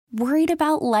Worried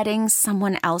about letting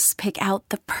someone else pick out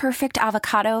the perfect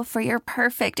avocado for your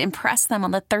perfect impress them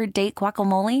on the third date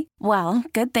guacamole? Well,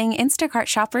 good thing Instacart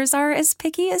shoppers are as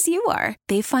picky as you are.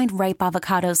 They find ripe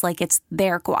avocados like it's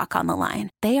their guac on the line.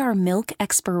 They are milk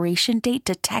expiration date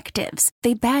detectives.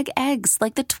 They bag eggs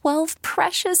like the 12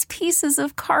 precious pieces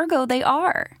of cargo they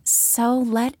are. So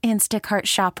let Instacart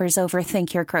shoppers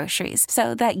overthink your groceries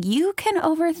so that you can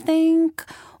overthink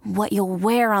what you'll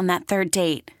wear on that third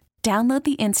date. Download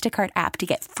the Instacart app to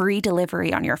get free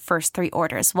delivery on your first 3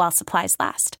 orders while supplies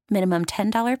last. Minimum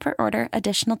 $10 per order.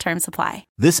 Additional terms apply.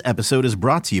 This episode is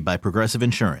brought to you by Progressive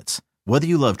Insurance. Whether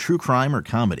you love true crime or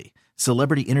comedy,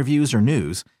 celebrity interviews or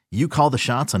news, you call the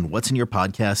shots on what's in your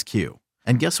podcast queue.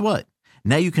 And guess what?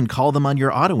 Now you can call them on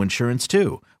your auto insurance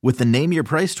too with the Name Your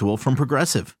Price tool from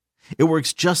Progressive. It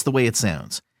works just the way it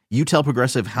sounds. You tell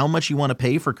Progressive how much you want to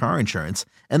pay for car insurance,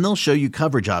 and they'll show you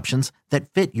coverage options that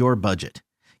fit your budget.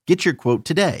 Get your quote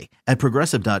today at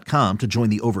Progressive.com to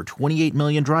join the over 28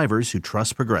 million drivers who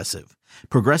trust Progressive.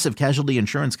 Progressive Casualty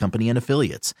Insurance Company and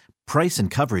Affiliates. Price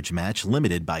and coverage match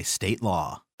limited by state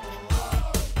law.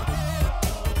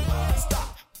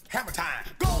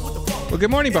 Well, good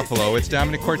morning, Buffalo. It's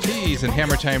Domenic Cortese, and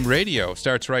Hammer Time Radio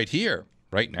starts right here,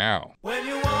 right now. When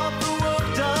you want the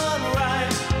work done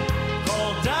right,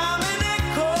 call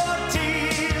Domenic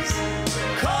Cortese.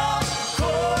 Call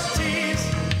Cortese,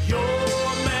 your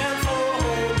man for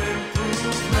home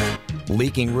improvement.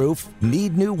 Leaking roof?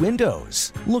 Need new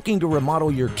windows? Looking to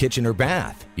remodel your kitchen or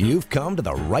bath? You've come to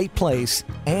the right place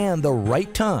and the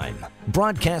right time.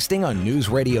 Broadcasting on News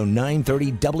Radio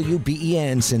 930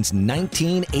 WBEN since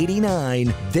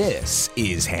 1989, this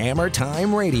is Hammer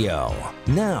Time Radio.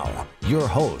 Now, your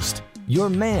host, your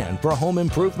man for home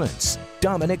improvements,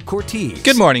 Domenic Cortese.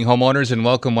 Good morning, homeowners, and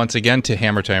welcome once again to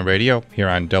Hammer Time Radio here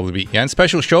on WBEN.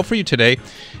 Special show for you today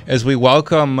as we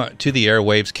welcome to the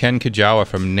airwaves Ken Kajawa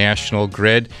from National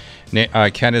Grid.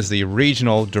 Ken is the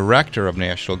regional director of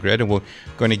National Grid, and we're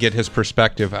going to get his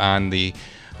perspective on the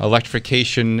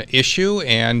electrification issue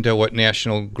and what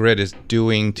National Grid is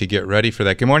doing to get ready for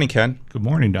that. Good morning, Ken. Good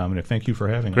morning, Domenic. Thank you for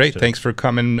having us. Great. Thanks for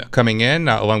coming in,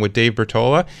 along with Dave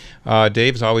Bertola.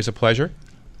 Dave, it's always a pleasure.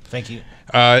 Thank you.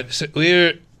 So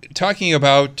we're talking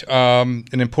about an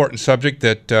important subject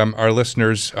that our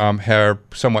listeners are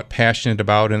somewhat passionate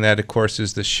about, and that, of course,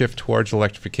 is the shift towards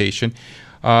electrification.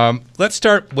 Let's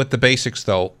start with the basics,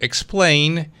 though.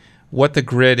 Explain what the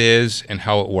grid is and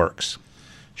how it works.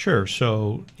 Sure.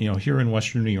 So, here in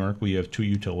Western New York, we have 2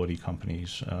 utility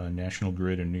companies, National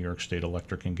Grid and New York State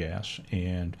Electric and Gas,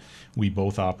 and we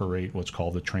both operate what's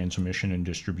called the transmission and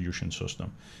distribution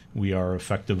system. We are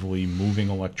effectively moving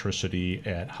electricity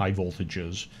at high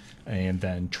voltages and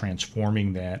then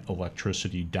transforming that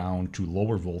electricity down to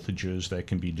lower voltages that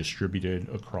can be distributed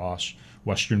across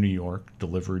Western New York,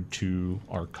 delivered to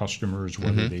our customers,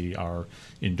 whether they are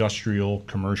industrial,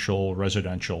 commercial,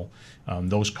 residential.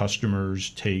 Those customers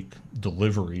take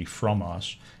delivery from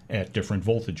us at different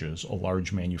voltages. A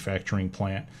large manufacturing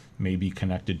plant may be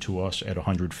connected to us at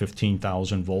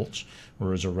 115,000 volts,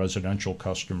 whereas a residential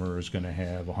customer is going to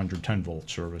have 110 volt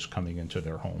service coming into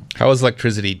their home. How is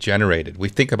electricity generated? We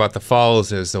think about the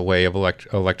falls as a way of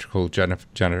electrical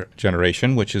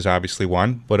generation, which is obviously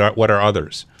one, but what are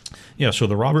others? Yeah, so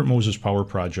the Robert Moses Power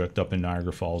Project up in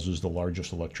Niagara Falls is the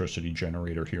largest electricity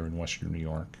generator here in Western New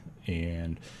York,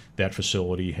 and that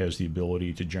facility has the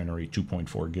ability to generate 2.4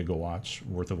 gigawatts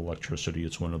worth of electricity.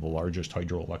 It's one of the largest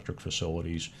hydroelectric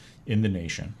facilities in the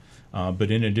nation.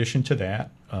 But in addition to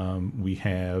that, we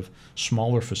have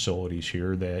smaller facilities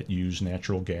here that use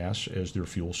natural gas as their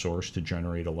fuel source to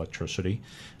generate electricity.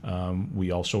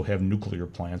 We also have nuclear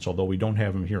plants, although we don't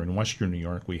have them here in Western New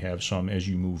York. We have some as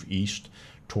you move east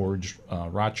towards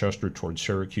Rochester, towards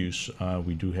Syracuse.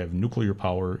 We do have nuclear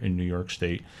power in New York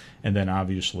State, and then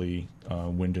obviously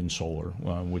wind and solar,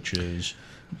 which is,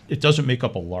 it doesn't make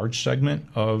up a large segment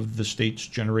of the state's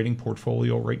generating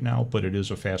portfolio right now, but it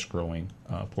is a fast-growing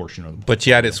portion of the portfolio. But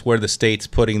yet it's where the state's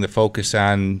putting the focus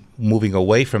on moving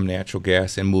away from natural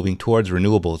gas and moving towards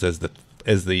renewables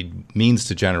as the means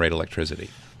to generate electricity.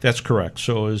 That's correct.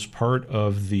 So as part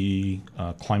of the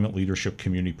Climate Leadership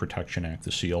Community Protection Act,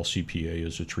 the CLCPA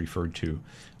as it's referred to,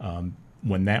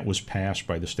 when that was passed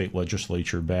by the state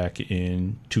legislature back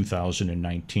in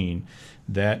 2019,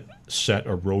 that set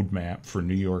a roadmap for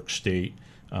New York State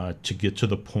to get to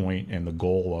the point and the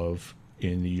goal of,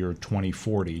 in the year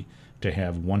 2040, to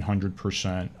have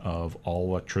 100% of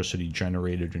all electricity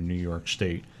generated in New York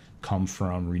State come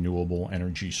from renewable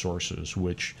energy sources,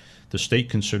 which the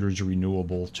state considers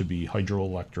renewable to be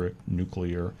hydroelectric,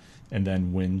 nuclear, and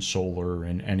then wind, solar,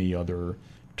 and any other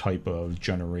type of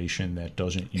generation that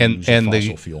doesn't use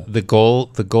fossil fuel. The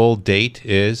goal date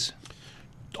is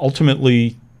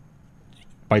ultimately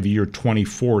by the year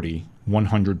 2040,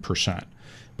 100%.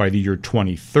 By the year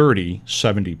 2030,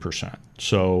 70%.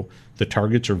 So the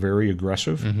targets are very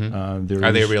aggressive. Are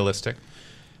they realistic?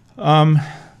 I'll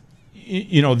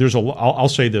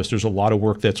say this: there's a lot of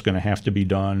work that's going to have to be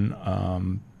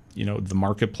done. The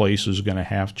marketplace is going to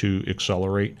have to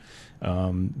accelerate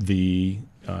the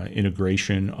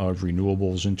integration of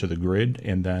renewables into the grid,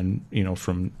 and then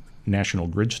from National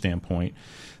Grid standpoint,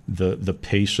 the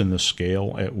pace and the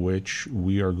scale at which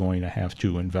we are going to have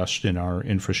to invest in our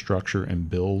infrastructure and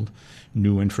build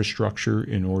new infrastructure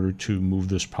in order to move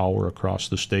this power across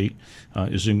the state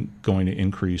isn't going to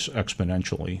increase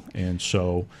exponentially. And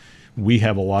so we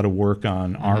have a lot of work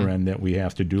on our end that we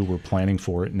have to do. We're planning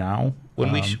for it now.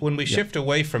 When we shift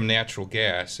away from natural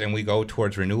gas and we go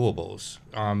towards renewables,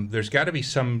 there's got to be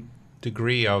some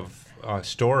degree of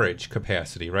storage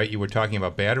capacity, right? You were talking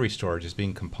about battery storage as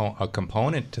being a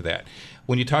component to that.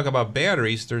 When you talk about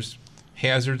batteries, there's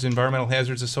environmental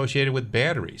hazards associated with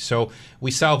batteries. So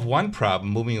we solve one problem,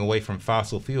 moving away from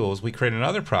fossil fuels. We create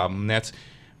another problem, and that's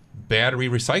battery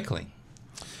recycling.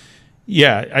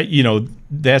 Yeah,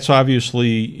 that's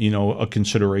obviously, a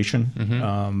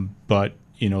consideration. But,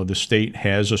 the state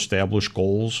has established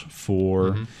goals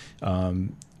for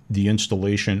the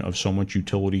installation of so much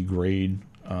utility-grade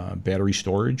battery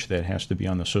storage that has to be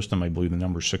on the system. I believe the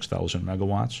number is 6,000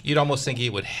 megawatts. You'd almost think it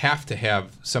would have to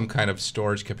have some kind of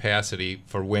storage capacity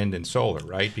for wind and solar,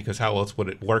 right? Because how else would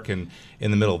it work in the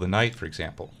middle of the night, for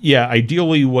example? Yeah,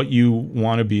 ideally what you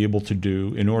want to be able to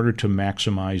do in order to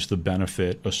maximize the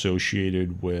benefit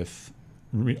associated with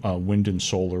wind and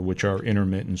solar, which are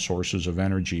intermittent sources of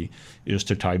energy, is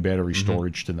to tie battery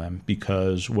storage to them.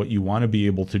 Because what you want to be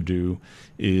able to do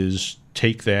is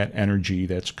take that energy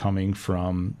that's coming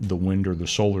from the wind or the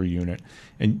solar unit,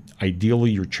 and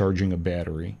ideally you're charging a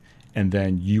battery, and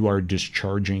then you are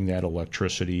discharging that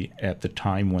electricity at the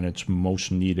time when it's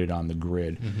most needed on the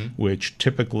grid, which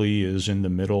typically is in the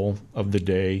middle of the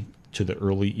day to the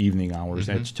early evening hours.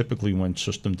 That's typically when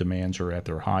system demands are at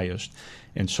their highest.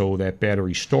 And so that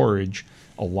battery storage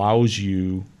allows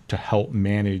you to help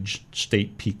manage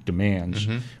state peak demands,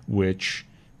 which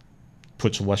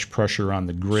puts less pressure on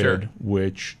the grid,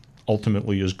 which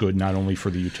ultimately is good not only for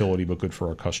the utility but good for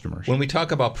our customers. When we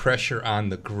talk about pressure on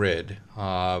the grid,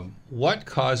 what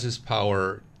causes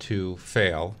power to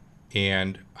fail,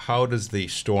 and how does the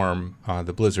storm,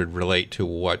 the blizzard, relate to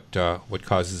what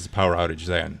causes the power outage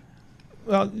then?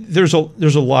 Well, there's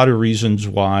a lot of reasons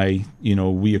why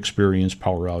we experience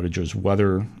power outages.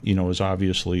 Weather is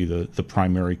obviously the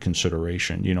primary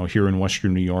consideration. Here in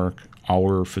Western New York,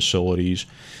 our facilities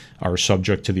are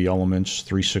subject to the elements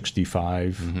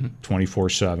 365,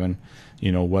 24/7.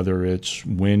 Whether it's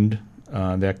wind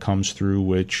that comes through,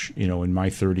 which in my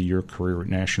 30-year career at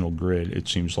National Grid, it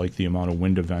seems like the amount of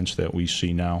wind events that we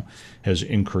see now has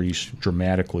increased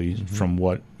dramatically from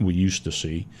what we used to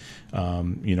see.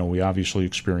 We obviously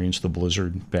experienced the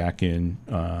blizzard back in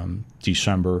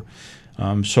December.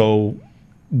 So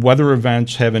weather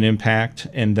events have an impact,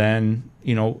 and then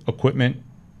equipment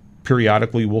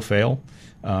periodically will fail.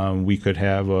 We could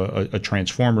have a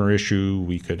transformer issue.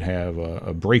 We could have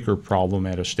a breaker problem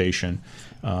at a station.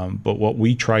 But what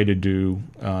we try to do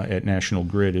at National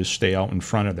Grid is stay out in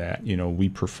front of that. We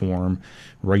perform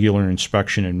regular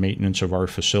inspection and maintenance of our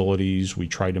facilities. We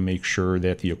try to make sure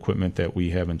that the equipment that we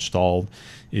have installed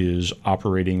is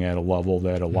operating at a level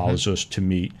that allows us to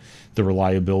meet the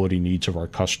reliability needs of our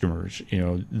customers.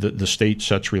 The state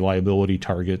sets reliability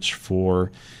targets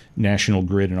for National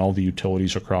Grid and all the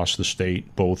utilities across the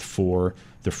state, both for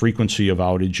the frequency of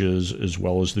outages as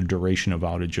well as the duration of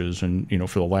outages. And,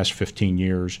 for the last 15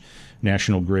 years,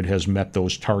 National Grid has met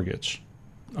those targets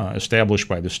established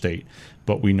by the state.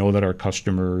 But we know that our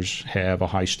customers have a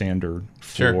high standard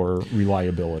for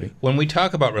reliability. When we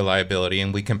talk about reliability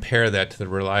and we compare that to the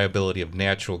reliability of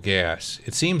natural gas,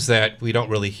 it seems that we don't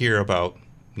really hear about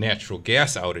natural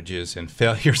gas outages and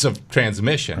failures of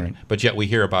transmission, but yet we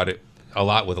hear about it a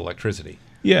lot with electricity.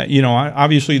 Yeah,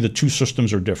 obviously the two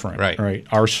systems are different. Right.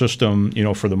 Our system,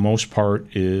 for the most part,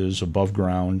 is above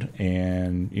ground,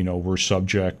 and we're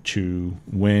subject to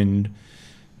wind,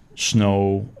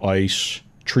 snow, ice,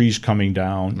 trees coming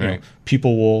down.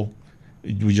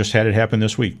 We just had it happen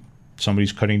this week.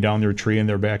 Somebody's cutting down their tree in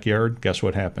their backyard. Guess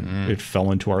what happened? It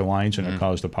fell into our lines and it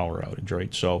caused a power outage.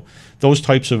 Right. So those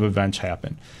types of events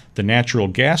happen. The natural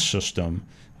gas system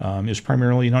is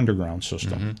primarily an underground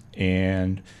system,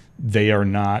 and they are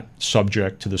not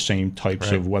subject to the same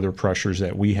types of weather pressures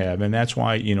that we have. And that's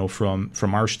why,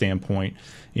 from our standpoint,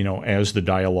 as the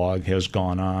dialogue has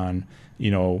gone on,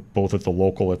 both at the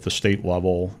local, at the state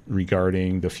level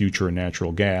regarding the future of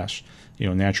natural gas,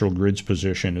 Natural Grid's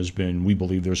position has been, we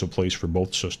believe there's a place for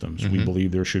both systems. We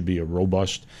believe there should be a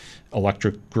robust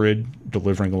electric grid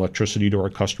delivering electricity to our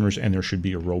customers, and there should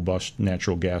be a robust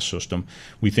natural gas system.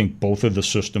 We think both of the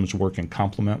systems work in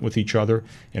complement with each other,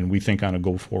 and we think on a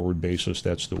go-forward basis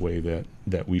that's the way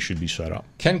that we should be set up.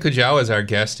 Ken Kujawa is our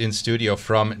guest in studio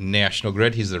from National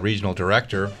Grid. He's the regional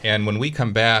director. And when we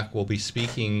come back, we'll be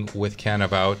speaking with Ken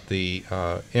about the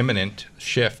imminent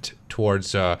shift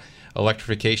towards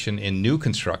electrification in new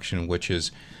construction, which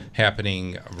is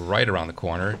happening right around the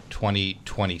corner,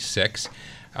 2026.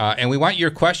 And we want your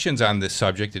questions on this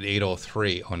subject at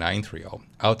 803-0930,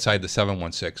 outside the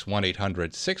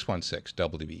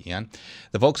 716-1-800-616-WBEN.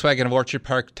 The Volkswagen of Orchard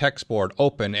Park text board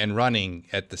open and running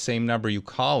at the same number you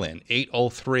call in,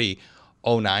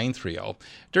 803-0930.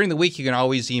 During the week, you can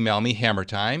always email me,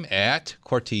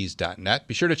 hammertime@cortese.net.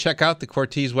 Be sure to check out the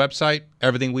Cortese website.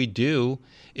 Everything we do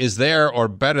is there, or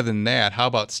better than that, how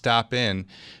about stop in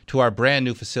to our brand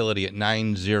new facility at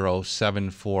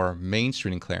 9074 Main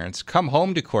Street in Clarence. Come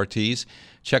home to Cortese.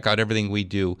 Check out everything we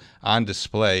do on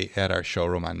display at our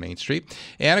showroom on Main Street.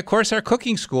 And, of course, our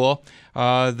cooking school.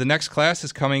 The next class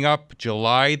is coming up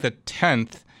July the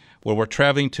 10th, where we're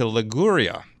traveling to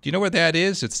Liguria. Do you know where that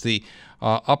is? It's the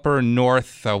upper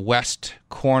northwest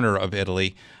corner of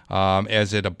Italy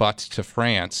as it abuts to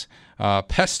France.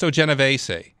 Pesto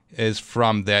Genovese is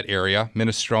from that area.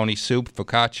 Minestrone soup,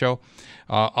 focaccia,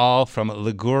 all from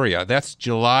Liguria. That's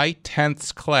July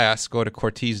 10th's class. Go to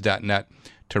cortese.net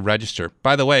to register.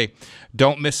 By the way,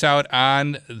 don't miss out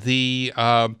on the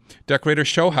Decorator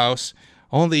Show House.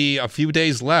 Only a few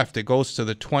days left. It goes to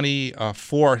the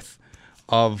 24th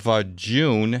of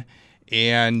June.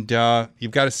 And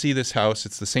you've got to see this house.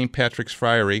 It's the St. Patrick's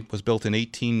Friary. It was built in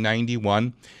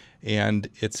 1891. And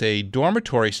it's a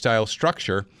dormitory-style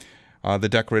structure. The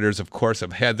decorators, of course,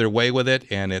 have had their way with it,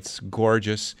 and it's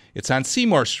gorgeous. It's on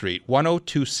Seymour Street,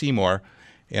 102 Seymour.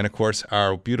 And, of course,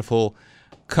 our beautiful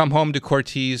Come Home to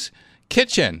Cortese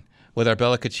kitchen with our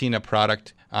Bella Cucina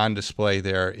product on display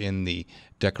there in the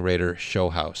Decorator Show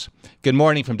House. Good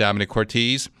morning from Domenic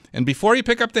Cortese. And before you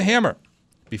pick up the hammer,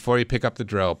 before you pick up the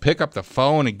drill, pick up the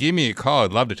phone and give me a call.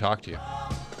 I'd love to talk to you.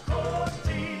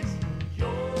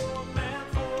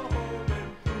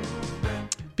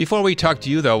 Before we talk to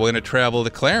you, though, we're going to travel to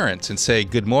Clarence and say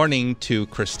good morning to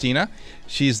Christina.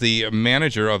 She's the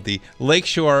manager of the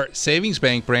Lakeshore Savings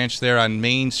Bank branch there on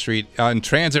Main Street, on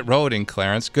Transit Road in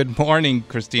Clarence. Good morning,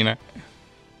 Christina.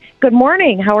 Good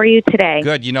morning. How are you today?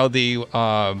 Good. You know, the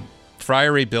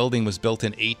Friary building was built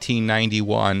in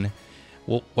 1891.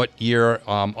 What year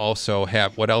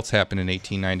what else happened in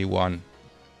 1891?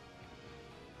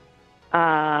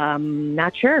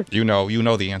 Not sure. You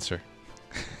know the answer.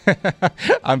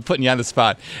 I'm putting you on the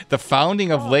spot. The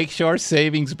founding of Lakeshore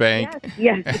Savings Bank.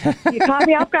 Yes. You caught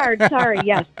me off guard. Sorry.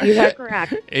 Yes, you are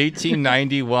correct.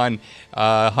 1891,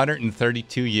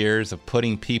 132 years of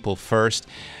putting people first.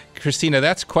 Christina,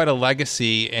 that's quite a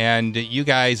legacy, and you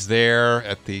guys there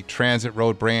at the Transit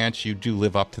Road branch, you do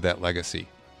live up to that legacy.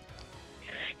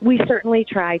 We certainly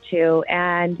try to.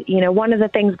 And, one of the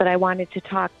things that I wanted to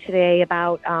talk today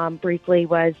about briefly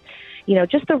was,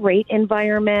 just the rate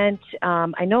environment.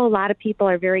 I know a lot of people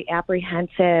are very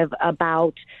apprehensive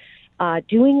about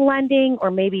doing lending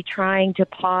or maybe trying to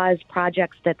pause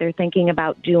projects that they're thinking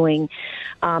about doing.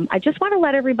 I just want to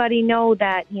let everybody know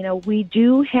that, we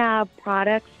do have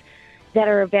products that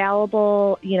are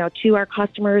available, to our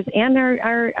customers and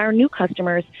our new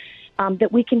customers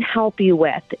that we can help you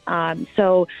with.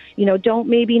 So, don't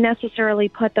maybe necessarily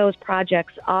put those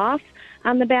projects off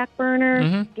on the back burner.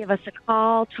 Mm-hmm. Give us a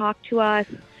call, talk to us.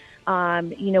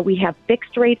 We have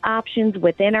fixed rate options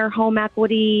within our home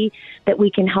equity that we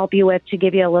can help you with to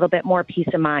give you a little bit more peace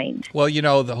of mind. Well,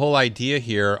 the whole idea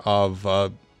here of,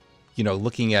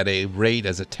 looking at a rate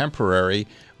as a temporary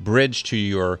bridge to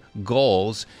your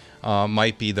goals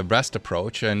might be the best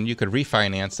approach, and you could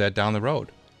refinance that down the road.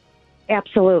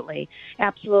 Absolutely.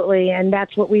 And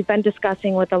that's what we've been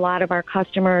discussing with a lot of our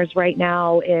customers right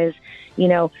now is,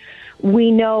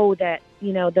 we know that,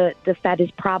 the Fed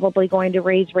is probably going to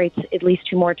raise rates at least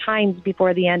 2 more times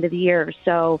before the end of the year.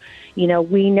 So,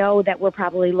 we know that we're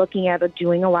probably looking at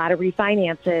doing a lot of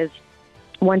refinances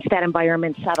once that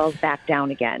environment settles back down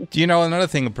again. Do you know another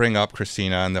thing to bring up,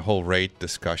 Christina, on the whole rate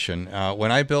discussion?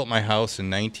 When I built my house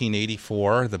in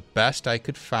 1984, the best I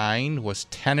could find was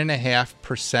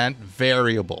 10.5%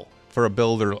 variable for a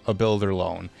builder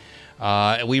loan.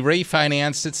 We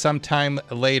refinanced it sometime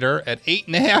later at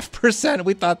 8.5%.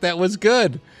 We thought that was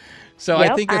good. So I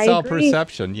Yep, think it's I all agree.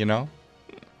 perception, you know?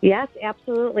 Yes,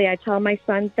 absolutely. I tell my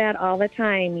sons that all the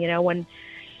time. When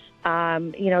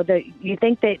you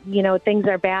think that things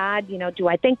are bad. Do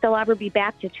I think they'll ever be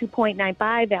back to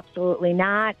 2.95? Absolutely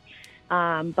not.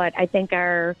 But I think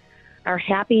our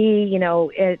happy,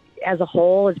 as a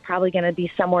whole, is probably going to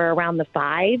be somewhere around the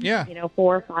 5. Yeah.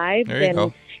 4 or 5. There you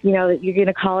go. You're going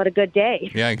to call it a good day.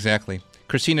 Yeah, exactly.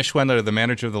 Christina Schwendler, the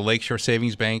manager of the Lakeshore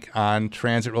Savings Bank on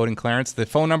Transit Road in Clarence. The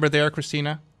phone number there,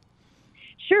 Christina?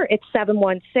 Sure, it's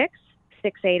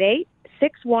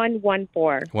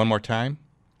 716-688-6114. One more time.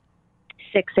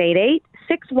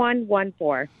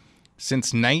 688-6114.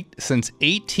 Since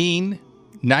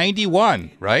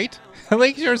 1891, right?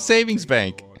 Lakeshore Savings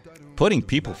Bank, putting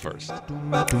people first.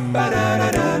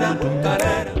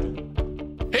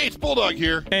 Hey, it's Bulldog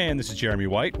here. And this is Jeremy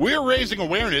White. We're raising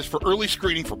awareness for early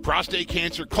screening for prostate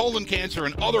cancer, colon cancer,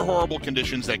 and other horrible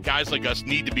conditions that guys like us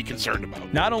need to be concerned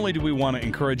about. Not only do we want to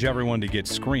encourage everyone to get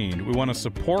screened, we want to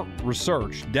support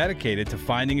research dedicated to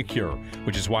finding a cure,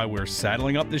 which is why we're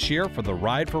saddling up this year for the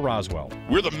Ride for Roswell.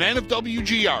 We're the men of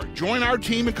WGR. Join our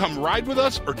team and come ride with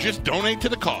us, or just donate to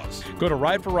the cause. Go to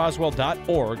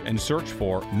rideforroswell.org and search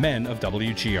for Men of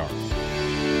WGR.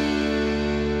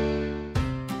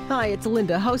 Hi, it's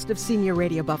Linda, host of Senior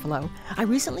Radio Buffalo. I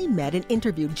recently met and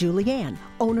interviewed Julianne,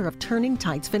 owner of Turning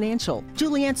Tides Financial.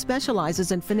 Julianne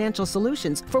specializes in financial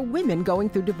solutions for women going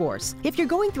through divorce. If you're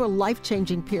going through a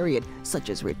life-changing period, such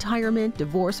as retirement,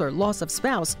 divorce, or loss of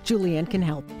spouse, Julianne can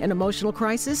help. An emotional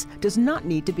crisis does not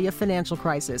need to be a financial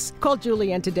crisis. Call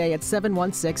Julianne today at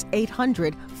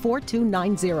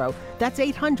 716-800-4290. That's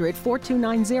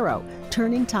 800-4290.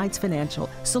 Turning Tides Financial,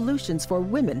 solutions for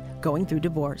women going through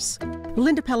divorce.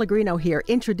 Linda Pellegrino here,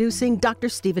 introducing Dr.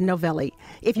 Stephen Novelli.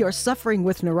 If you're suffering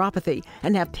with neuropathy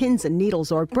and have pins and needles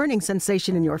or burning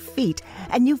sensation in your feet,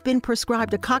 and you've been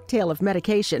prescribed a cocktail of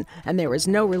medication and there is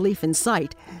no relief in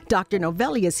sight, Dr.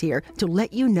 Novelli is here to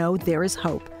let you know there is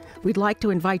hope. We'd like to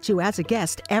invite you as a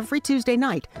guest every Tuesday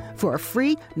night for a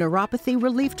free neuropathy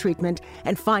relief treatment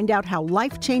and find out how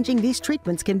life-changing these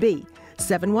treatments can be.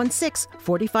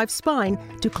 716-45-SPINE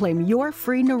to claim your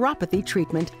free neuropathy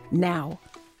treatment now.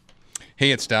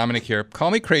 Hey, it's Domenic here.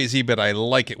 Call me crazy, but I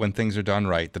like it when things are done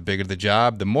right. The bigger the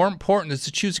job, the more important it is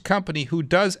to choose a company who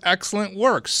does excellent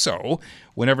work. So,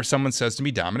 whenever someone says to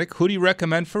me, Domenic, who do you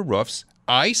recommend for roofs?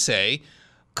 I say,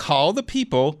 call the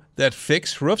people that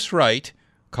fix roofs right.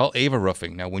 Call Ava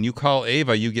Roofing. Now, when you call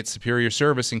Ava, you get superior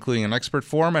service, including an expert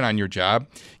foreman on your job,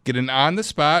 get an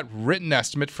on-the-spot written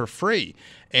estimate for free,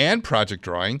 and project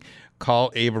drawing. Call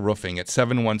Ava Roofing at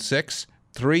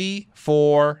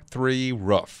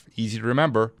 716-343-ROOF. Easy to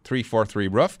remember,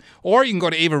 343-ROOF. Or you can go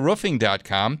to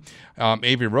avaroofing.com.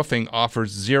 Ava Roofing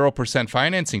offers 0%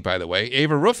 financing, by the way.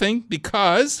 Ava Roofing,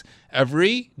 because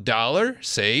every dollar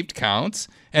saved counts.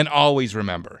 And always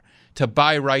remember to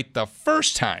buy right the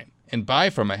first time and buy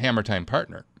from a Hammer Time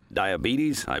partner.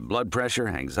 Diabetes, high blood pressure,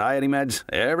 anxiety meds,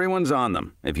 everyone's on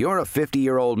them. If you're a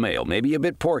 50-year-old male, maybe a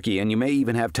bit porky, and you may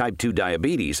even have type 2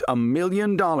 diabetes, $1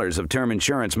 million of term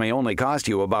insurance may only cost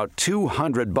you about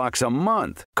 $200 a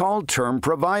month. Call Term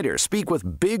Provider. Speak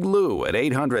with Big Lou at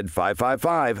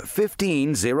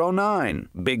 800-555-1509.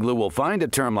 Big Lou will find a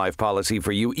term life policy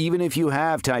for you even if you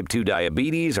have type 2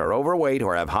 diabetes, are overweight,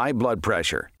 or have high blood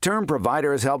pressure. Term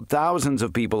Provider has helped thousands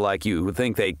of people like you who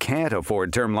think they can't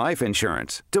afford term life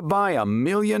insurance. To buy $1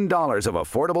 million of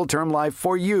affordable term life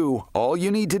for you, all you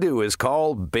need to do is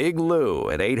call Big Lou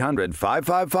at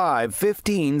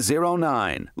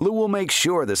 800-555-1509. Lou will make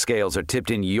sure the scales are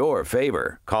tipped in your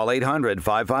favor. Call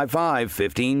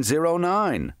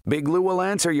 800-555-1509. Big Lou will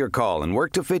answer your call and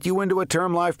work to fit you into a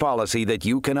term life policy that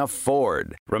you can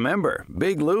afford. Remember,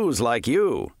 Big Lou's like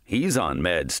you. He's on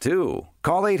meds, too.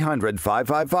 Call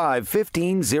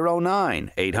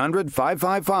 800-555-1509.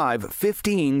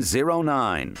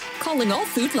 800-555-1509. Calling all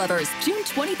food lovers. June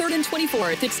 23rd and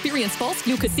 24th, experience Falls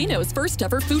View Casino's first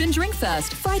ever Food and Drink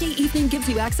Fest. Friday evening gives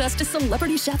you access to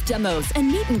celebrity chef demos and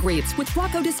meet and greets with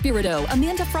Rocco DeSpirito,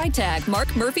 Amanda Freitag,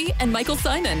 Mark Murphy, and Michael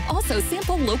Simon. Also,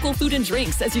 sample local food and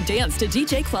drinks as you dance to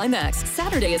DJ Climax.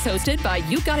 Saturday is hosted by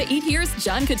You Gotta Eat Here's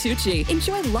John Catucci.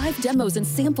 Enjoy live demos and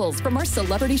samples from our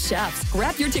celebrity chefs.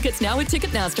 Grab your tickets now at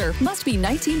Ticketmaster. Must be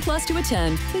 19 plus to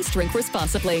attend. Please drink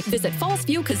responsibly. Visit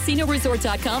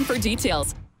fallsviewcasinoresort.com for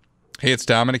details. Hey, it's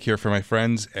Domenic here for my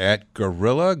friends at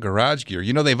Gorilla Garage Gear.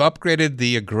 You know, they've upgraded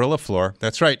the Gorilla floor.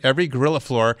 That's right. Every Gorilla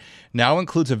floor now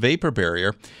includes a vapor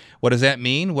barrier. What does that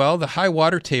mean? Well, the high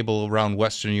water table around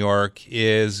Western New York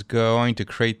is going to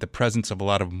create the presence of a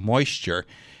lot of moisture.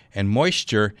 And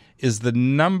moisture is the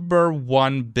number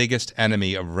one biggest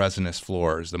enemy of resinous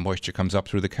floors. The moisture comes up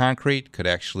through the concrete, could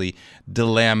actually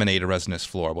delaminate a resinous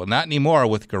floor. Well, not anymore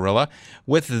with Gorilla.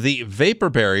 With the vapor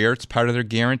barrier, it's part of their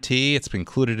guarantee. It's been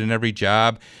included in every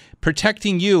job,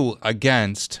 protecting you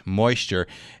against moisture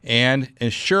and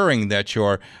ensuring that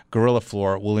your Gorilla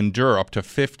floor will endure up to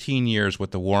 15 years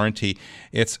with the warranty.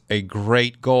 It's a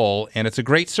great goal, and it's a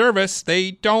great service.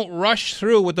 They don't rush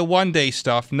through with the one-day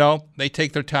stuff. No, they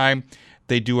take their time.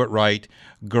 They do it right.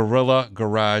 Gorilla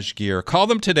Garage Gear. Call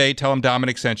them today. Tell them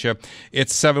Domenic sent you.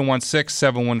 It's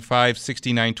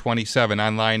 716-715-6927.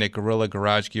 Online at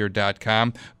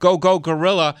GorillaGarageGear.com. Go, go,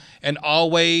 Gorilla. And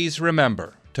always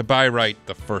remember to buy right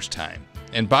the first time.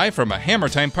 And buy from a Hammer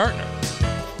Time partner.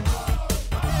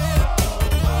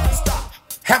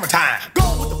 Hammer Time.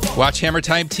 Watch Hammer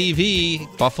Time TV,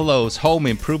 Buffalo's home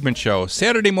improvement show,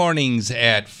 Saturday mornings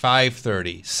at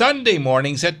 5:30, Sunday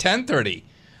mornings at 10:30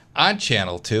 on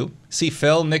Channel 2. See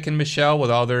Phil, Nick, and Michelle with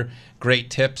all their great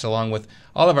tips, along with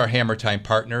all of our Hammer Time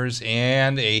partners,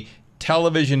 and a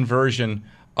television version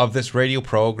of this radio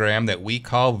program that we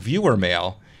call Viewer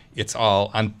Mail. It's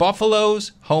all on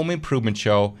Buffalo's home improvement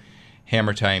show,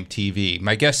 Hammer Time TV.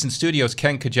 My guest in studio is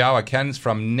Ken Kajawa. Ken's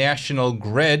from National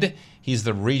Grid. He's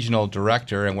the regional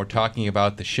director, and we're talking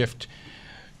about the shift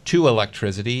to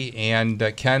electricity. And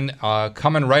Ken,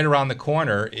 coming right around the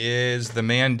corner is the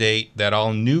mandate that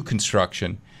all new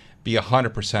construction be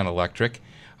 100% electric.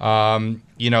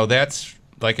 That's,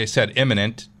 like I said,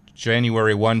 imminent,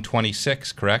 January 1,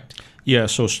 26, correct? Yeah,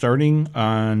 so starting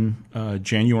on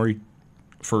January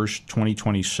 1st,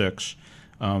 2026,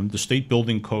 the state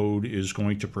building code is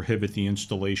going to prohibit the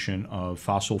installation of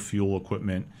fossil fuel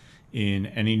equipment in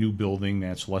any new building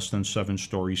that's less than 7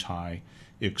 stories high,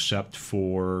 except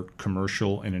for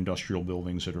commercial and industrial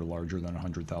buildings that are larger than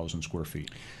 100,000 square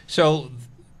feet. So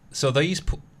these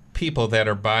people that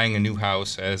are buying a new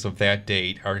house as of that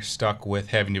date are stuck with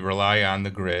having to rely on the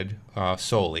grid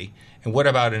solely. And what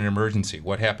about an emergency?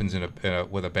 What happens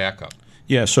with a backup?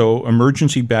 Yeah, so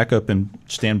emergency backup and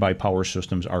standby power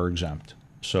systems are exempt.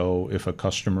 So if a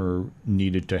customer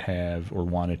needed to have or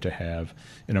wanted to have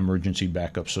an emergency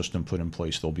backup system put in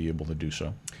place, they'll be able to do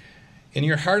so. In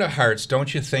your heart of hearts,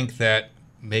 don't you think that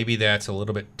maybe that's a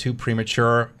little bit too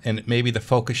premature, and maybe the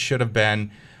focus should have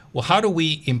been, well, how do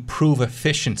we improve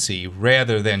efficiency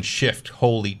rather than shift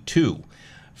wholly to?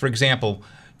 For example,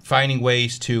 finding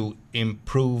ways to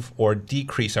improve or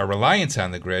decrease our reliance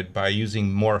on the grid by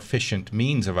using more efficient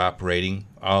means of operating,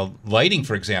 lighting,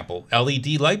 for example,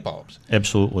 LED light bulbs.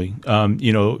 Absolutely.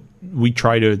 We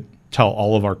try to tell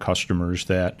all of our customers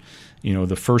that,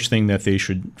 the first thing that they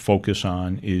should focus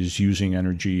on is using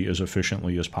energy as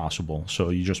efficiently as possible. So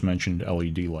you just mentioned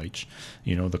LED lights.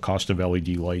 The cost of LED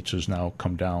lights has now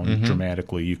come down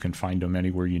dramatically. You can find them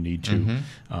anywhere you need to.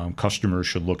 Customers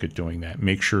should look at doing that.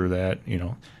 Make sure that,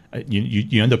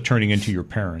 you end up turning into your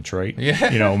parents, right?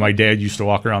 Yeah. My dad used to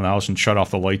walk around the house and shut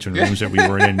off the lights in rooms that we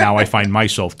were in. Now I find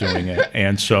myself doing it.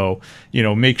 And so,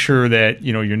 make sure that,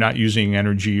 you're not using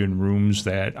energy in rooms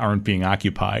that aren't being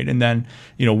occupied. And then,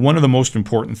 one of the most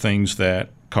important things that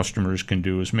customers can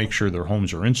do is make sure their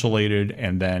homes are insulated,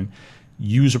 and then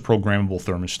use a programmable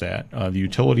thermostat. The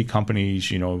utility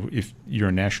companies, if you're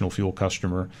a National Fuel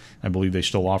customer, I believe they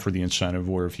still offer the incentive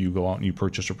where if you go out and you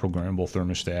purchase a programmable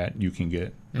thermostat, you can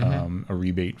get a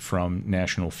rebate from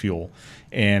National Fuel.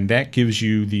 And that gives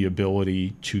you the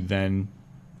ability to then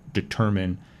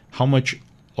determine how much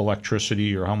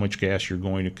electricity or how much gas you're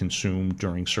going to consume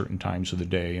during certain times of the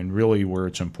day. And really where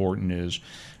it's important is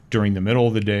during the middle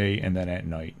of the day and then at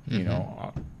night.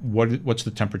 What's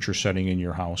the temperature setting in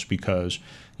your house? Because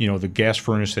the gas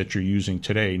furnace that you're using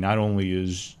today not only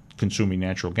is consuming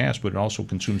natural gas, but it also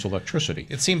consumes electricity.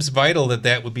 It seems vital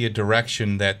that would be a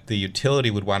direction that the utility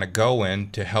would want to go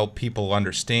in to help people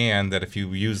understand that if you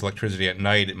use electricity at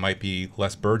night, it might be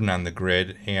less burden on the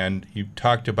grid. And you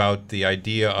talked about the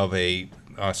idea of a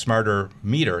smarter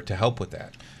meter to help with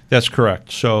that. That's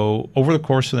correct. So over the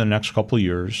course of the next couple of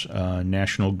years,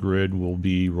 National Grid will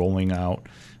be rolling out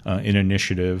an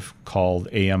initiative called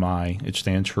AMI. It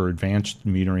stands for Advanced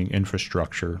Metering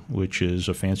Infrastructure, which is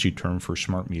a fancy term for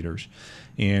smart meters.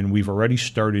 And we've already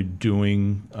started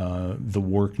doing the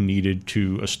work needed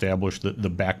to establish the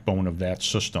backbone of that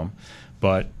system.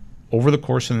 But over the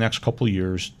course of the next couple of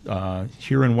years,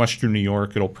 here in Western New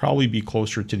York, it'll probably be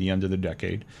closer to the end of the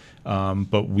decade.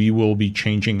 But we will be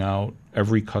changing out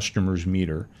every customer's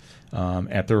meter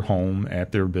at their home,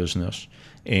 at their business,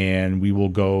 and we will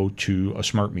go to a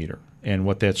smart meter. And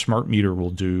what that smart meter will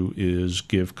do is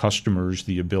give customers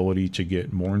the ability to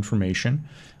get more information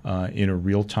in a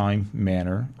real-time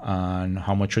manner on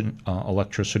how much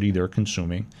electricity they're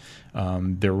consuming.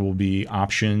 There will be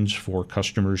options for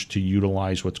customers to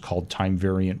utilize what's called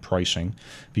time-variant pricing,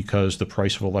 because the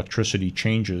price of electricity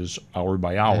changes hour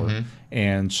by hour.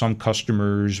 And some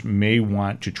customers may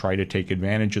want to try to take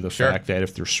advantage of the fact that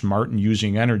if they're smart in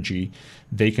using energy,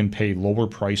 they can pay lower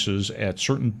prices at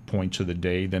certain points of the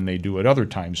day than they do at other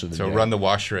times of the day. So run the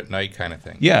washer at night kind of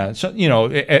thing. Yeah, so,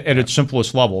 at its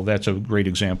simplest level, that's a great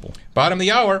example. Bottom of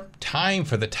the hour, time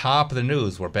for the top of the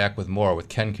news. We're back with more with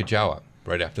Ken Kajawa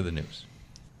right after the news.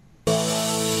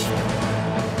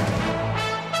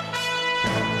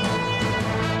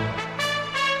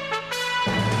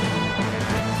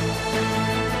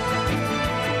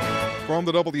 From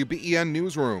the WBEN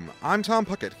Newsroom, I'm Tom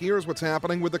Puckett. Here's what's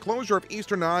happening. With the closure of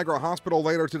Eastern Niagara Hospital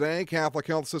later today, Catholic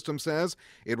Health System says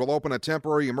it will open a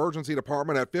temporary emergency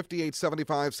department at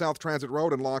 5875 South Transit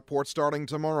Road in Lockport starting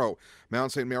tomorrow.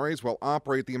 Mount St. Mary's will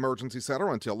operate the emergency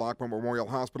center until Lockport Memorial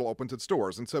Hospital opens its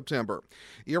doors in September.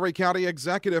 Erie County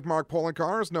Executive Mark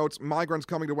Poloncarz notes migrants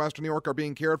coming to Western New York are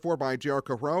being cared for by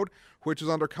Jericho Road, which is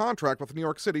under contract with New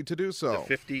York City to do so. The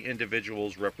 50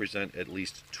 individuals represent at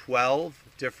least 12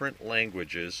 different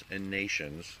languages and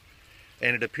nations,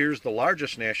 and it appears the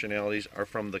largest nationalities are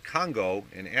from the Congo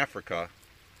in Africa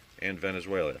and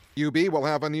Venezuela. UB will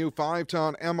have a new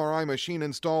 5-ton MRI machine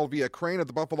installed via crane at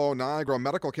the Buffalo Niagara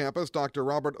Medical Campus. Dr.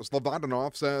 Robert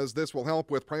Slobodanoff says this will help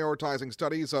with prioritizing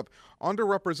studies of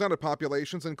underrepresented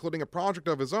populations, including a project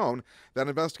of his own that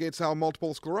investigates how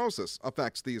multiple sclerosis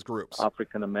affects these groups.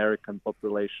 African American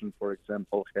population, for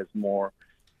example, has more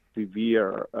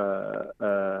severe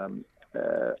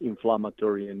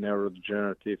inflammatory and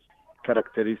neurodegenerative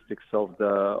characteristics of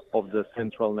the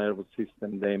central nervous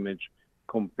system damage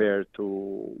compared to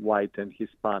white and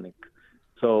Hispanic.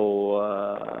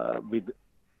 So with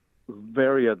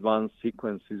very advanced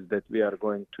sequences that we are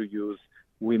going to use,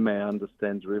 we may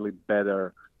understand really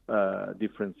better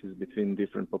differences between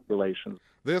different populations.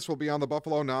 This will be on the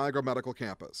Buffalo Niagara Medical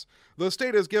Campus. The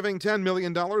state is giving $10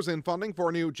 million in funding for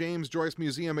a new James Joyce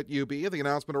Museum at UB. The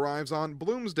announcement arrives on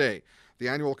Bloomsday, the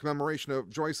annual commemoration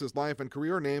of Joyce's life and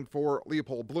career named for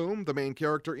Leopold Bloom, the main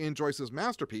character in Joyce's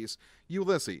masterpiece,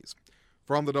 Ulysses.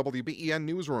 From the WBEN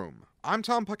Newsroom, I'm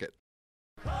Tom Puckett.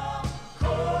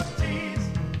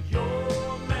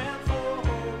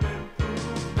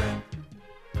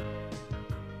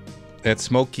 That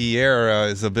smoky air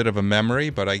is a bit of a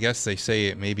memory, but I guess they say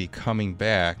it may be coming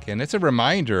back. And it's a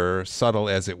reminder, subtle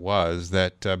as it was,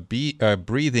 that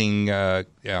breathing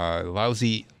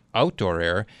lousy outdoor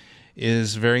air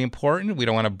is very important. We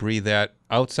don't want to breathe that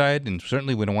outside, and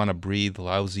certainly we don't want to breathe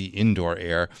lousy indoor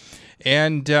air.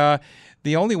 And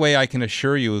the only way I can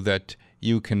assure you that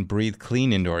you can breathe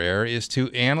clean indoor air is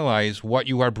to analyze what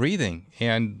you are breathing.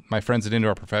 And my friends at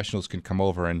Indoor Professionals can come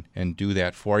over and do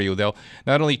that for you. They'll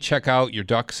not only check out your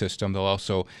duct system, they'll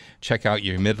also check out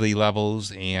your humidity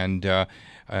levels, and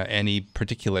any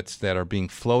particulates that are being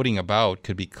floating about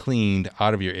could be cleaned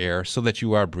out of your air so that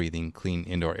you are breathing clean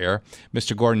indoor air.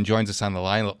 Mr. Gordon joins us on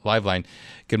the live line.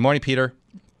 Good morning, Peter.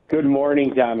 Good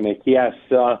morning, Dominic. Yes,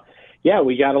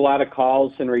 we got a lot of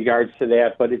calls in regards to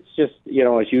that, but it's just,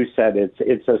 as you said,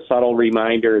 it's a subtle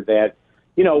reminder that,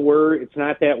 it's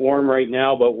not that warm right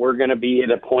now, but we're going to be at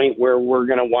a point where we're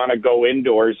going to want to go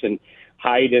indoors and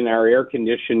hide in our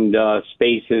air-conditioned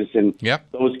spaces, and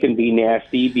those can be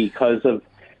nasty because of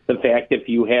the fact if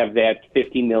you have that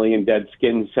 50 million dead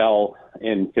skin cell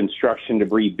and construction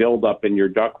debris buildup in your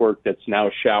ductwork that's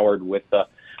now showered with the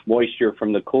moisture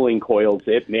from the cooling coils,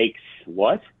 it makes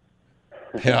what?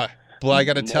 Yeah. Well, I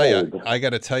got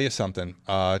to tell you something.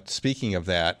 Speaking of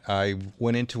that, I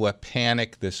went into a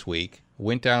panic this week,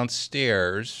 went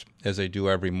downstairs, as I do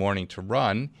every morning to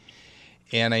run,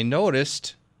 and I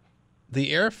noticed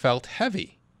the air felt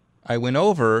heavy. I went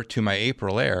over to my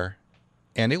April Air,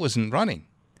 and it wasn't running.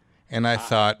 And I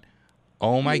thought,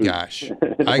 oh my gosh,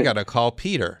 I got to call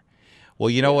Peter.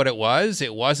 Well, you know what it was?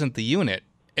 It wasn't the unit.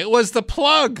 It was the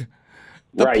plug.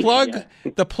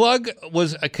 The plug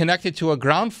was connected to a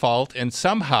ground fault, and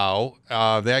somehow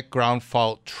that ground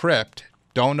fault tripped.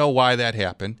 Don't know why that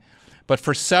happened. But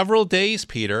for several days,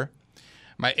 Peter,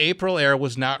 my April Air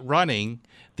was not running.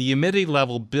 The humidity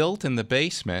level built in the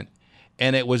basement,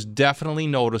 and it was definitely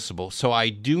noticeable. So I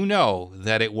do know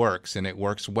that it works, and it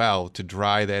works well to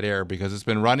dry that air because it's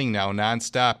been running now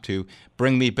nonstop to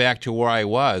bring me back to where I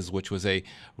was, which was a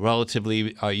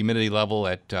relatively humidity level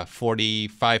at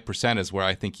 45% is where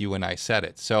I think you and I set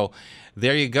it. So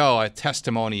there you go, a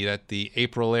testimony that the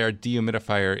April Air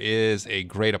dehumidifier is a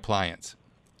great appliance.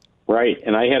 Right,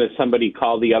 and I had somebody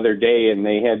call the other day, and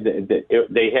they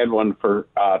had one for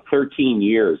 13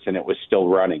 years, and it was still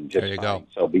running. Just there you fine. go.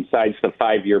 So besides the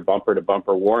 5-year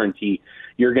bumper-to-bumper warranty,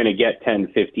 you're going to get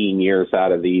 10, 15 years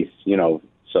out of these,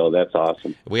 so that's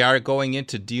awesome. We are going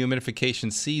into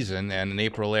dehumidification season, and an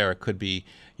April air could be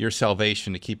your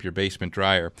salvation to keep your basement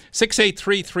drier.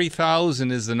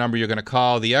 683-3000 is the number you're going to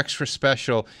call. The extra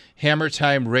special Hammer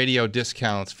Time radio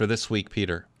discounts for this week,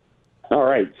 Peter. All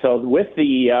right. So with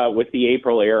the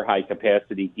April Air High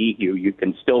Capacity DHU, you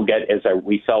can still get,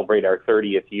 we celebrate our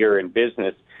 30th year in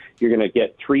business, you're going to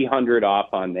get $300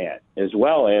 off on that, as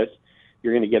well as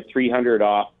you're going to get $300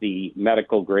 off the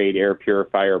medical grade air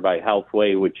purifier by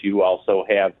Healthway, which you also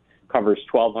have, covers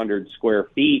 1,200 square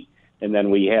feet. And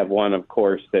then we have one, of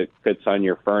course, that fits on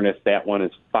your furnace. That one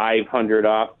is $500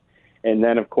 off. And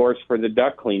then, of course, for the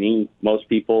duct cleaning, most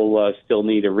people still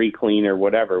need a re-clean or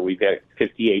whatever. We've had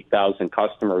 58,000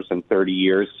 customers in 30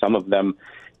 years. Some of them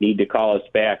need to call us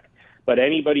back. But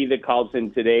anybody that calls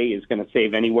in today is going to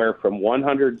save anywhere from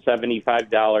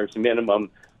 $175 minimum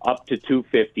up to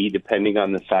 $250, depending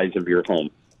on the size of your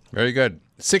home. Very good.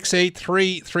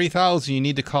 683-3000. You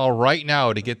need to call right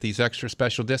now to get these extra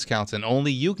special discounts, and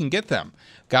only you can get them.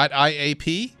 Got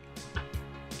IAP?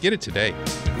 Get it today.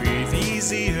 Breathe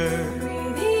easier.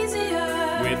 Breathe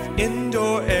easier. With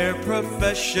indoor air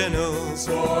professionals.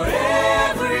 For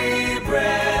every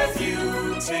breath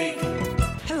you take.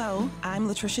 Hello, I'm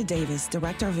Latricia Davis,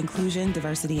 Director of Inclusion,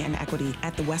 Diversity, and Equity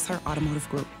at the Westhart Automotive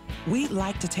Group. We'd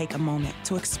like to take a moment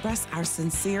to express our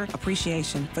sincere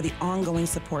appreciation for the ongoing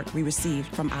support we receive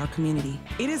from our community.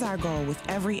 It is our goal with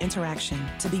every interaction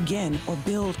to begin or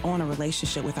build on a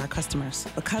relationship with our customers.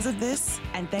 Because of this,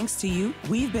 and thanks to you,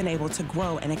 we've been able to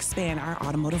grow and expand our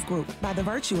automotive group. By the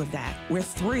virtue of that, we're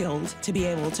thrilled to be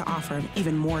able to offer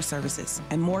even more services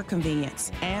and more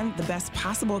convenience and the best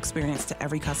possible experience to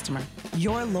every customer.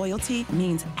 Your loyalty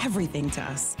means everything to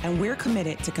us, and we're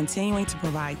committed to continuing to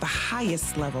provide the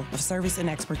highest level of service and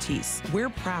expertise. We're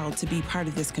proud to be part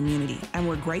of this community, and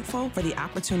we're grateful for the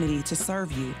opportunity to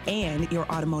serve you and your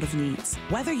automotive needs.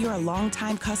 Whether you're a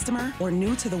longtime customer or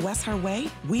new to the Westhart way,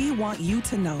 we want you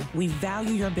to know we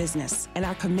value your business and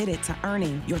are committed to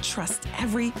earning your trust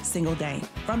every single day.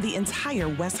 From the entire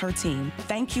Westhart team,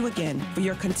 thank you again for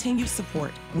your continued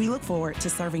support. We look forward to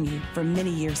serving you for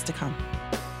many years to come.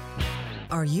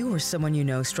 Are you or someone you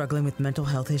know struggling with mental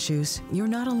health issues? You're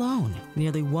not alone.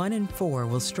 Nearly 1 in 4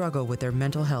 will struggle with their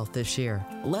mental health this year.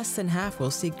 Less than half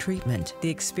will seek treatment. The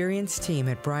experienced team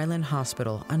at Bryland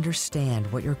Hospital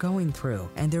understand what you're going through,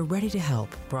 and they're ready to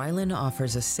help. Bryland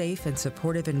offers a safe and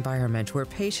supportive environment where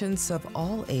patients of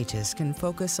all ages can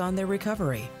focus on their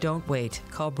recovery. Don't wait.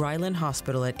 Call Bryland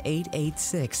Hospital at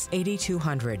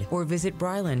 886-8200 or visit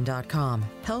Bryland.com.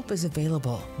 Help is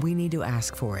available. We need to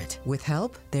ask for it. With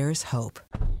help, there's hope.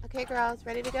 Okay, girls,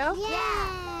 ready to go?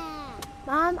 Yeah!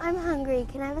 Mom, I'm hungry.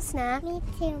 Can I have a snack? Me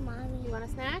too, Mommy. You want a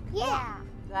snack? Yeah.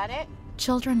 Got it?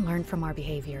 Children learn from our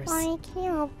behaviors. Mommy, can you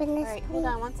open this, All right, please? hold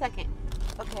on 1 second.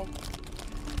 Okay.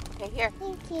 Okay, here.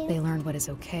 Thank you. They learn what is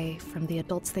okay from the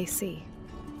adults they see.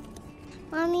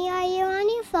 Mommy, are you on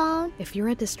your phone? If you're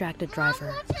a distracted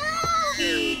driver,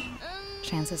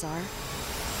 chances are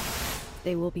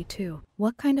they will be too.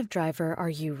 What kind of driver are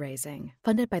you raising?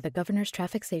 Funded by the Governor's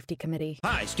Traffic Safety Committee.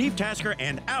 Hi, Steve Tasker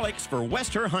and Alex for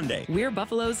Westhart Hyundai. We're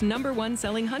Buffalo's #1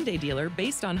 selling Hyundai dealer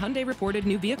based on Hyundai reported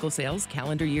new vehicle sales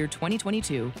calendar year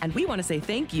 2022. And we want to say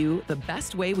thank you the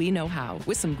best way we know how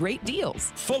with some great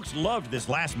deals. Folks loved this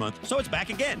last month, so it's back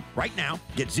again. Right now,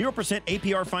 get 0%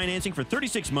 APR financing for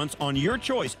 36 months on your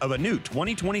choice of a new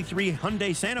 2023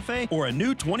 Hyundai Santa Fe or a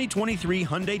new 2023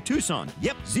 Hyundai Tucson.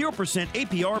 Yep, 0%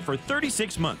 APR for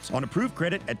 36 months on approved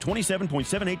credit at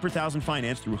 27.78 per thousand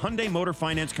financed through Hyundai Motor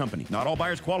Finance Company. Not all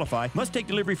buyers qualify. Must take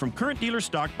delivery from current dealer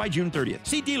stock by June 30th.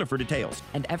 See dealer for details.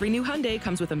 And every new Hyundai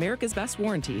comes with America's Best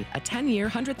Warranty, a 10-year,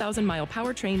 100,000-mile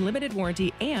powertrain limited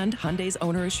warranty, and Hyundai's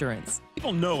owner assurance.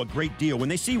 People know a great deal when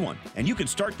they see one, and you can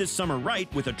start this summer right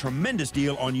with a tremendous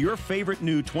deal on your favorite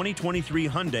new 2023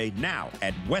 Hyundai now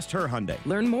at Westhart Hyundai.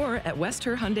 Learn more at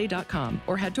westherhyundai.com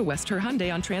or head to Westhart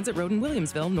Hyundai on Transit Road in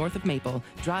Williamsville, north of Maple.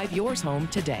 Drive yours home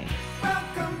today.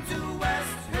 Welcome to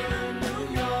Westhart,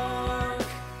 New York.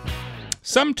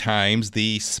 Sometimes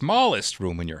the smallest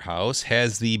room in your house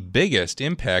has the biggest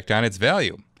impact on its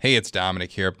value. Hey, it's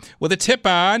Domenic here with a tip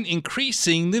on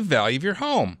increasing the value of your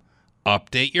home.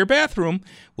 Update your bathroom.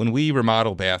 When we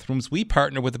remodel bathrooms, we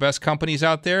partner with the best companies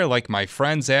out there like my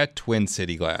friends at Twin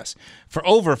City Glass. For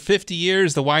over 50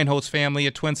 years, the Winehouse family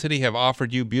at Twin City have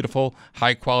offered you beautiful,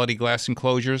 high-quality glass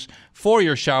enclosures for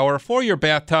your shower, for your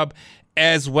bathtub,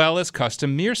 as well as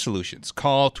custom mirror solutions.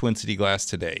 Call Twin City Glass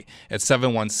today at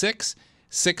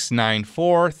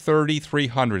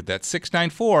 716-694-3300. That's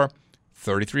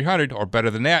 694-3300, or better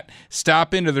than that,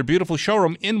 stop into their beautiful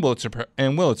showroom in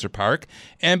Willitzer Park,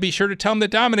 and be sure to tell them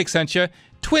that Domenic sent you.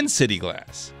 Twin City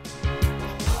Glass.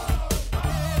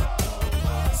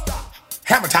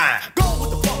 Hammer time.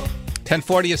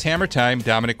 1040 is Hammer Time.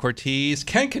 Domenic Cortese.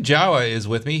 Ken Kajawa is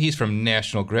with me. He's from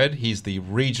National Grid. He's the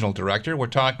regional director. We're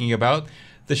talking about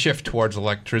the shift towards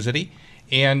electricity.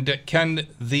 And Ken,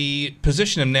 the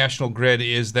position of National Grid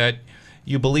is that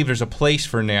you believe there's a place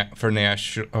for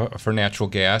natural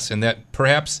gas, and that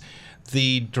perhaps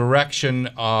the direction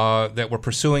that we're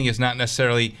pursuing is not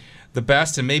necessarily the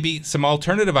best, and maybe some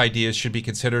alternative ideas should be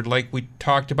considered, like we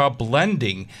talked about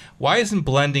blending. Why isn't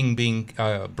blending being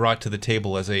brought to the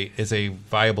table as a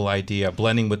viable idea,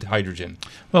 blending with hydrogen?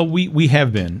 Well, we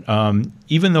have been.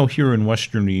 Even though here in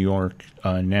Western New York,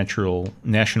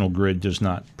 National Grid does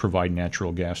not provide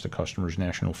natural gas to customers,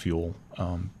 National Fuel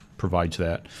provides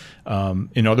that.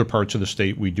 In other parts of the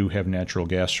state, we do have natural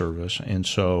gas service, and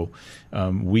so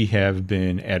we have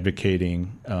been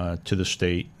advocating to the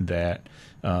state that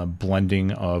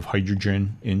blending of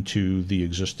hydrogen into the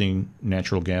existing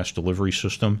natural gas delivery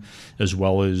system, as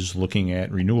well as looking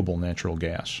at renewable natural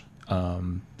gas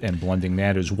and blending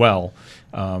that as well.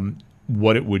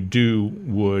 What it would do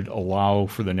would allow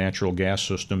for the natural gas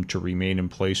system to remain in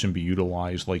place and be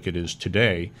utilized like it is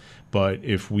today. But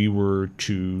if we were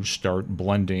to start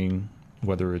blending,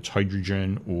 whether it's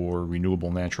hydrogen or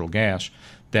renewable natural gas,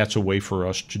 that's a way for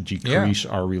us to decrease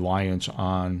our reliance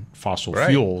on fossil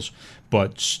fuels,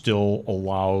 but still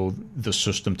allow the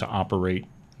system to operate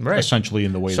essentially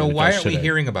in the way that it does today. So why aren't we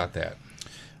hearing about that?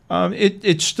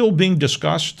 It's still being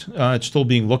discussed. It's still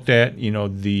being looked at.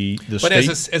 The but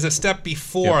state. as a step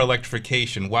before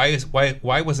electrification, why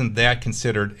wasn't that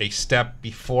considered a step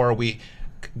before we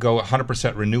go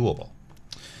 100% renewable?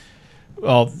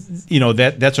 Well,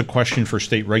 that's a question for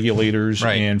state regulators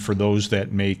and for those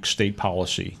that make state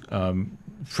policy.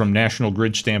 From National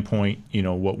Grid standpoint,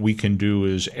 what we can do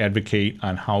is advocate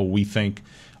on how we think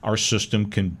our system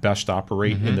can best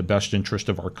operate in the best interest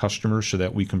of our customers so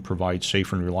that we can provide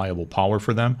safe and reliable power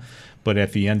for them. But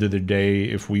at the end of the day,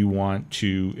 if we want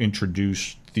to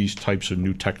introduce these types of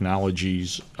new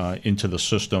technologies into the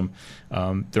system,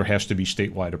 there has to be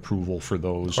statewide approval for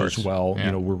those as well.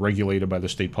 Yeah. We're regulated by the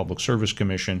State Public Service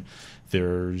Commission.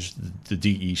 There's the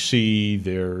DEC.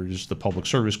 There's the Public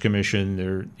Service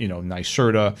Commission.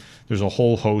 NYSERDA. There's a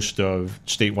whole host of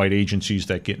statewide agencies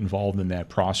that get involved in that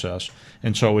process.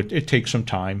 And so it takes some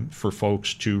time for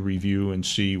folks to review and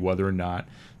see whether or not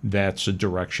that's a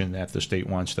direction that the state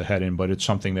wants to head in, but it's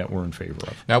something that we're in favor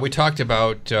of. Now, we talked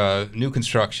about new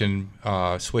construction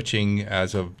switching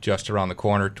as of just around the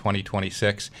corner,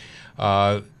 2026.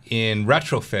 In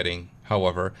retrofitting,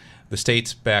 however, the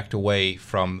state's backed away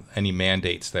from any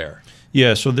mandates there.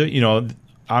 Yeah, so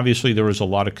obviously there was a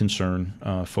lot of concern.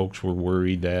 Folks were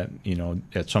worried that,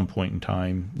 at some point in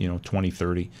time,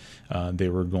 2030, they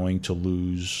were going to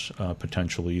lose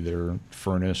potentially their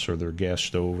furnace or their gas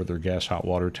stove or their gas hot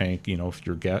water tank. If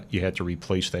you had to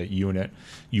replace that unit,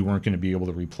 you weren't going to be able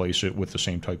to replace it with the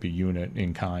same type of unit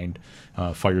in kind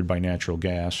fired by natural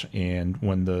gas. And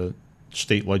when the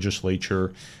state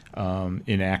legislature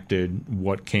enacted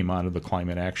what came out of the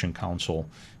Climate Action Council,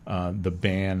 the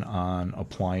ban on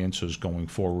appliances going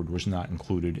forward was not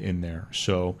included in there.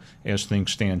 So as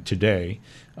things stand today,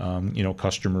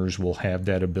 customers will have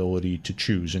that ability to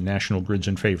choose, and National Grid's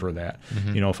in favor of that.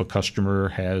 If a customer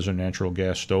has a natural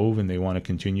gas stove and they want to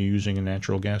continue using a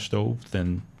natural gas stove,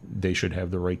 then they should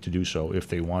have the right to do so. If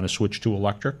they want to switch to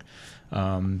electric,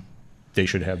 they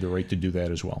should have the right to do that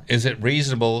as well. Is it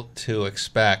reasonable to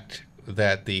expect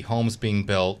that the homes being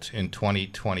built in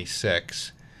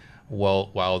 2026,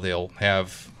 while they'll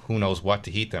have who knows what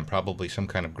to heat them, probably some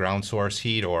kind of ground source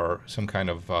heat or some kind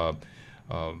of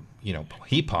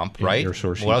heat pump, right? Air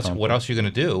source What heat else? pump. What else are you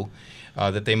going to do?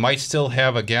 That they might still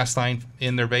have a gas line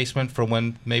in their basement for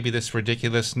when maybe this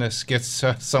ridiculousness gets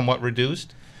somewhat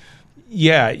reduced?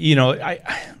 Yeah,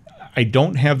 I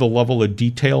don't have the level of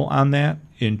detail on that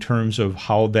in terms of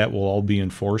how that will all be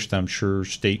enforced. I'm sure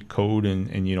state code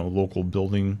and local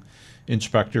building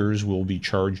inspectors will be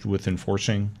charged with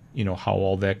enforcing, how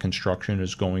all that construction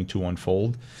is going to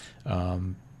unfold.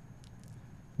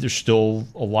 There's still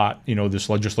a lot, this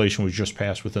legislation was just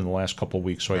passed within the last couple of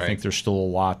weeks, so I think there's still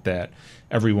a lot that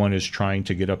everyone is trying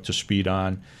to get up to speed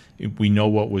on. we know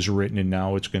what was written, and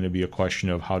now it's going to be a question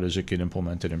of how does it get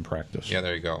implemented in practice. Yeah,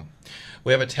 there you go.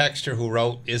 We have a texter who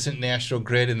wrote, isn't National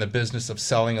Grid in the business of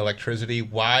selling electricity?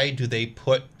 Why do they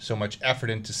put so much effort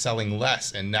into selling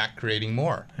less and not creating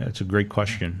more? That's a great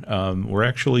question. We're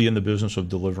actually in the business of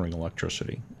delivering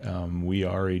electricity. We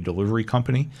are a delivery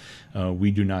company.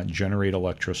 We do not generate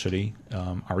electricity.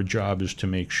 Our job is to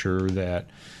make sure that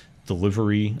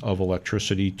delivery of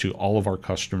electricity to all of our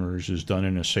customers is done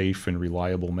in a safe and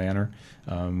reliable manner.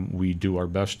 We do our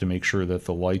best to make sure that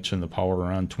the lights and the power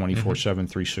are on 24/7,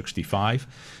 365.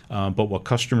 But what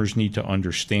customers need to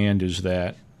understand is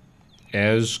that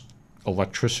as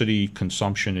electricity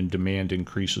consumption and demand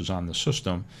increases on the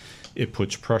system, it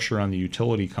puts pressure on the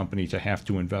utility company to have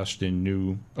to invest in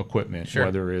new equipment, Sure.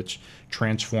 whether it's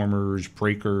transformers,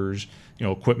 breakers,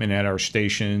 equipment at our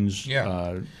stations,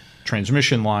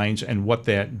 transmission lines. And what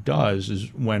that does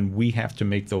is when we have to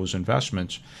make those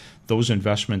investments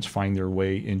find their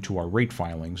way into our rate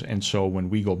filings. And so when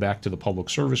we go back to the Public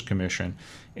Service Commission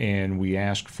and we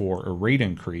ask for a rate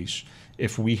increase,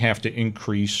 if we have to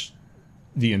increase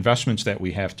the investments that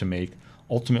we have to make,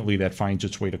 ultimately that finds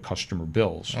its way to customer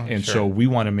bills. And sure. so we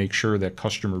want to make sure that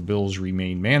customer bills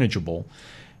remain manageable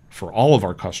for all of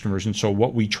our customers. And so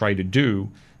what we try to do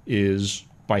is,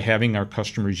 by having our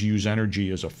customers use energy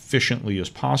as efficiently as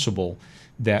possible,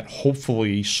 that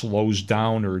hopefully slows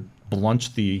down or blunts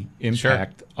the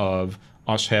impact of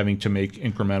us having to make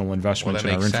incremental investments in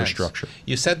our infrastructure.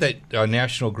 You said that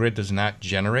National Grid does not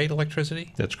generate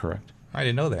electricity? That's correct. I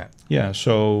didn't know that. Yeah,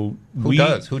 so Who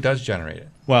does? Who does generate it?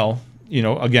 Well,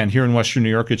 again, here in Western New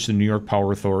York, it's the New York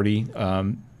Power Authority.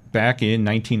 Back in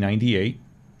 1998,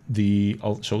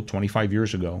 so 25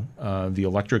 years ago, the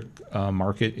electric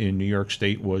market in New York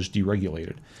State was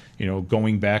deregulated.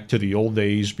 Going back to the old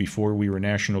days before we were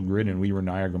National Grid and we were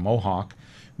Niagara Mohawk,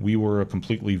 we were a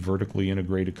completely vertically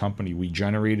integrated company. We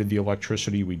generated the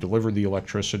electricity, we delivered the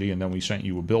electricity, and then we sent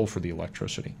you a bill for the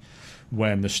electricity.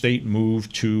 When the state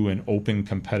moved to an open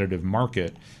competitive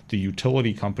market, the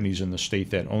utility companies in the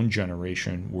state that own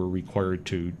generation were required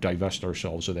to divest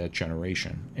ourselves of that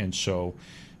generation. And so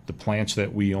the plants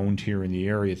that we owned here in the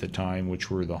area at the time,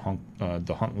 which were the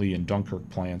Huntley and Dunkirk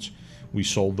plants, we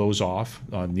sold those off.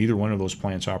 Neither one of those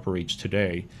plants operates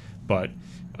today, but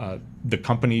the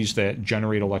companies that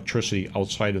generate electricity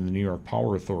outside of the New York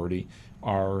Power Authority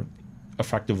are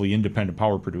effectively independent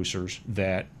power producers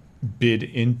that bid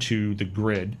into the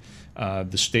grid.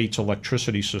 The state's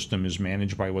electricity system is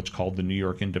managed by what's called the New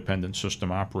York Independent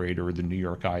System Operator, or the New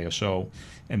York ISO,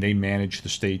 and they manage the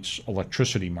state's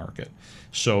electricity market.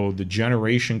 So the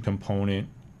generation component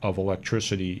of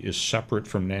electricity is separate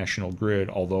from National Grid,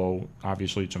 although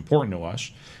obviously it's important to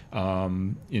us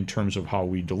in terms of how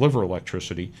we deliver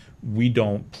electricity. We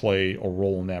don't play a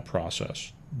role in that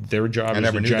process. Their job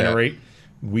is to generate.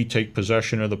 We take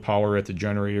possession of the power at the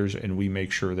generators, and we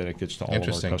make sure that it gets to all of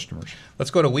our customers. Let's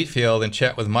go to Wheatfield and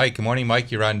chat with Mike. Good morning,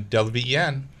 Mike. You're on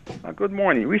WBEN. Good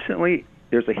morning. Recently,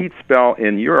 there's a heat spell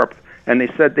in Europe, and they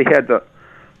said they had to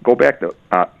go back to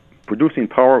producing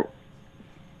power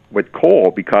with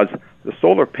coal because the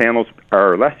solar panels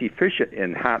are less efficient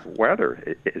in hot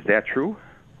weather. Is that true?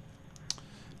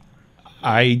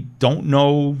 I don't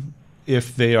know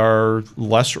if they are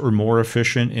less or more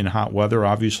efficient in hot weather.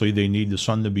 Obviously, they need the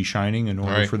sun to be shining in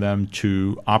order for them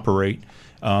to operate.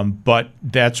 But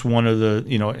that's one of the,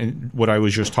 and what I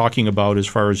was just talking about as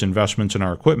far as investments in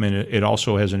our equipment, it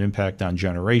also has an impact on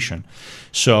generation.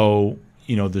 So,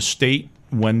 the state,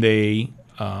 when the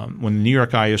New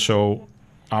York ISO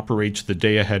operates the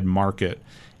day-ahead market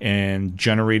and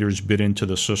generators bid into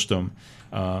the system,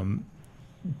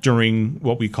 during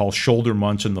what we call shoulder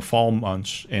months in the fall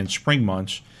months and spring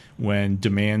months, when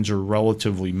demands are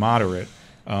relatively moderate,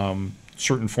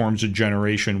 certain forms of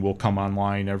generation will come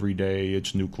online every day.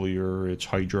 It's nuclear, it's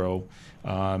hydro,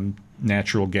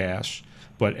 natural gas.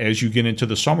 But as you get into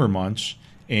the summer months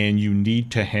and you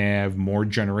need to have more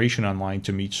generation online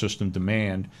to meet system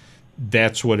demand,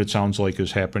 that's what it sounds like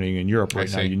is happening in Europe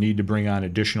right now. You need to bring on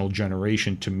additional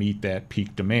generation to meet that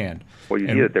peak demand. Well, you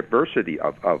need a diversity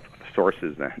of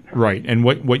sources then. Right. And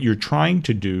what you're trying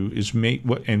to do is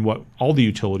what all the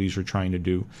utilities are trying to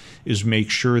do is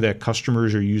make sure that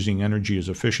customers are using energy as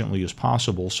efficiently as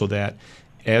possible so that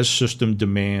as system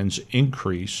demands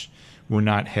increase, we're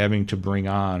not having to bring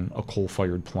on a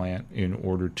coal-fired plant in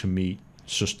order to meet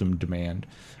system demand.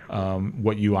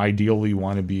 What you ideally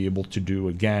want to be able to do,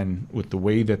 again, with the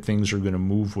way that things are going to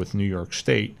move with New York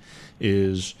State,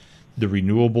 is the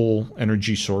renewable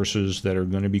energy sources that are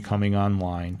going to be coming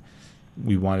online.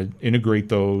 We want to integrate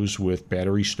those with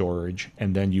battery storage,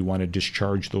 and then you want to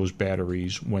discharge those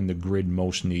batteries when the grid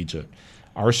most needs it.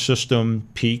 Our system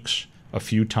peaks a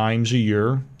few times a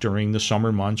year during the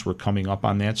summer months. We're coming up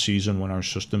on that season when our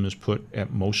system is put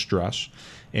at most stress.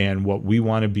 And what we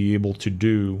want to be able to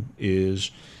do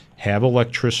is have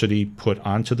electricity put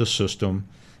onto the system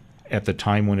at the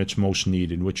time when it's most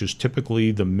needed, which is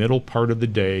typically the middle part of the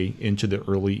day into the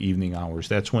early evening hours.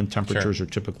 That's when temperatures are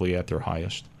typically at their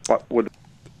highest.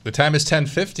 The time is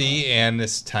 10:50, and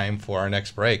it's time for our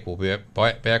next break. We'll be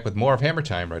back with more of Hammer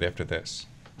Time right after this.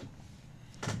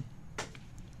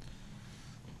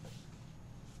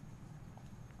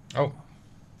 Oh,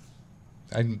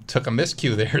 I took a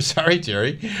miscue there. Sorry,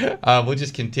 Jerry. We'll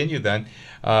just continue then.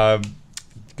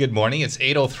 Good morning. It's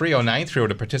 803-0930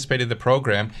 to participate in the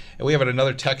program. And we have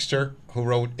another texter who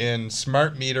wrote in,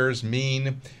 smart meters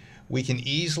mean we can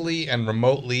easily and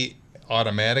remotely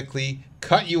automatically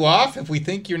cut you off if we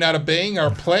think you're not obeying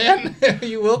our plan.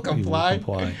 You will comply.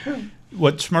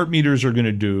 What smart meters are going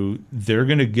to do, they're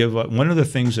going to give up. One of the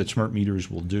things that smart meters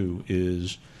will do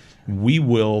is we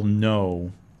will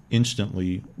know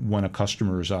instantly when a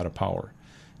customer is out of power.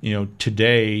 You know,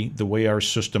 today, the way our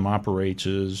system operates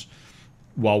is,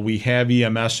 while we have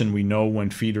EMS and we know when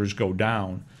feeders go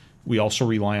down, we also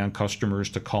rely on customers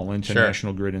to call into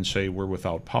National Grid and say we're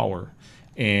without power.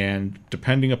 And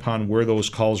depending upon where those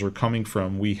calls are coming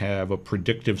from, we have a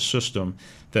predictive system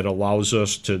that allows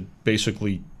us to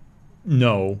basically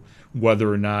know whether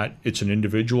or not it's an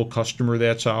individual customer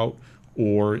that's out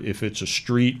or if it's a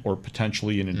street or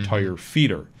potentially an entire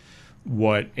feeder.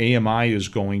 What AMI is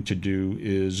going to do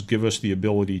is give us the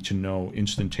ability to know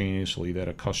instantaneously that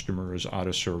a customer is out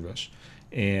of service,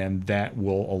 and that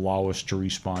will allow us to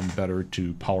respond better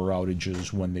to power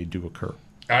outages when they do occur.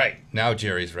 All right, now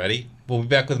Jerry's ready. We'll be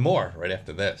back with more right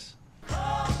after this.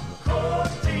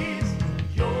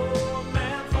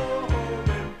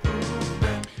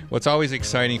 Well, it's always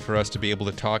exciting for us to be able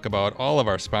to talk about all of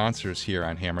our sponsors here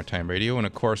on Hammer Time Radio, and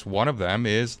of course one of them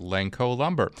is Lenco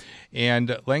Lumber. And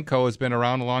Lenco has been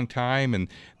around a long time, and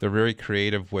they're very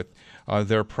creative with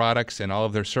their products and all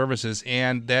of their services,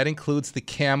 and that includes the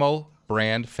Camo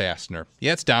brand fastener.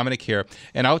 Yeah, it's Domenic here.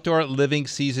 An outdoor living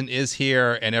season is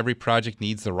here, and every project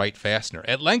needs the right fastener.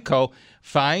 At Lenco,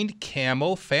 find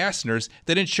Camo fasteners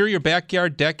that ensure your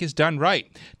backyard deck is done right.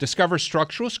 Discover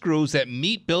structural screws that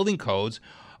meet building codes,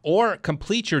 or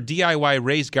complete your DIY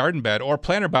raised garden bed or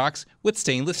planter box with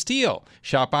stainless steel.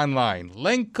 Shop online,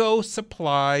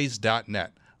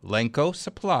 lencosupplies.net.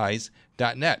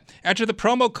 lencosupplies.net. Enter the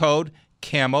promo code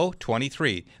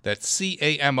CAMO23. That's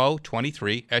CAMO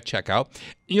 23 at checkout.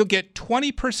 You'll get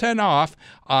 20% off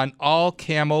on all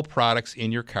Camo products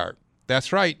in your cart.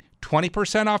 That's right,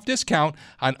 20% off discount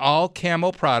on all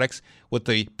Camo products with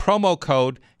the promo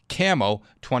code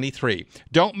CAMO23.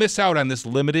 Don't miss out on this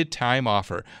limited time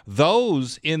offer.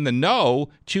 Those in the know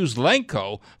choose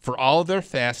Lenco for all their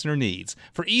fastener needs.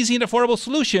 For easy and affordable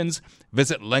solutions,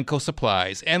 visit Lenco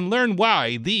Supplies and learn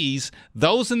why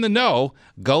those in the know,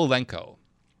 go Lenco.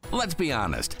 Let's be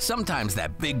honest, sometimes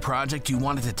that big project you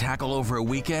wanted to tackle over a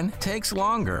weekend takes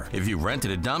longer. If you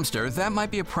rented a dumpster, that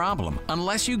might be a problem,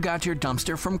 unless you got your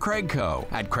dumpster from Craigco.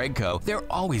 At Craigco, they're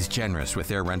always generous with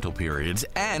their rental periods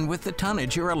and with the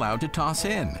tonnage you're allowed to toss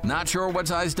in. Not sure what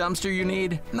size dumpster you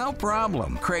need? No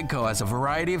problem. Craigco has a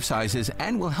variety of sizes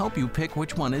and will help you pick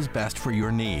which one is best for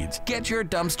your needs. Get your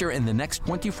dumpster in the next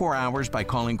 24 hours by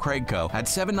calling Craigco at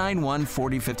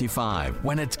 791-4055.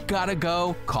 When it's gotta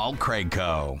go, call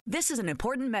Craigco. This is an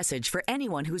important message for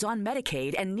anyone who's on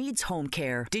Medicaid and needs home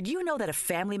care. Did you know that a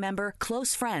family member,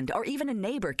 close friend, or even a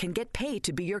neighbor can get paid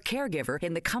to be your caregiver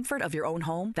in the comfort of your own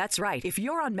home? That's right. If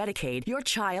you're on Medicaid, your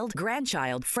child,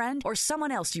 grandchild, friend, or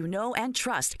someone else you know and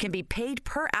trust can be paid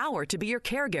per hour to be your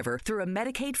caregiver through a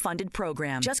Medicaid-funded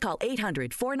program. Just call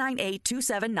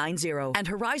 800-498-2790, and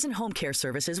Horizon Home Care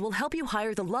Services will help you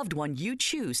hire the loved one you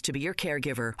choose to be your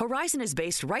caregiver. Horizon is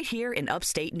based right here in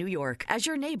upstate New York. As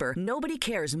your neighbor, nobody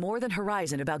cares more than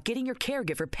Horizon about getting your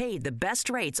caregiver paid the best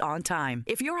rates on time.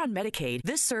 If you're on Medicaid,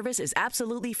 this service is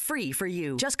absolutely free for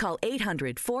you. Just call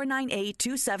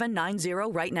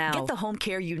 800-498-2790 right now. Get the home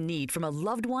care you need from a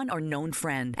loved one or known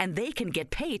friend, and they can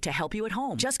get paid to help you at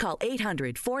home. Just call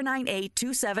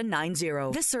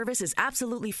 800-498-2790. This service is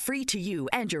absolutely free to you,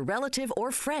 and your relative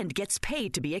or friend gets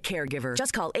paid to be a caregiver.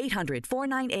 Just call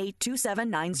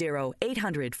 800-498-2790.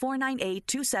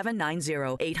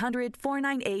 800-498-2790.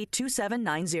 800-498-2790.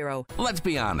 888-848-9790. Let's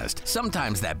be honest,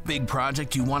 sometimes that big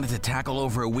project you wanted to tackle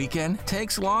over a weekend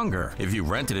takes longer. If you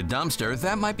rented a dumpster,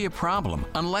 that might be a problem,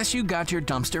 unless you got your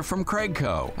dumpster from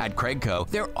Craigco. At Craigco,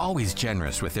 they're always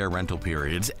generous with their rental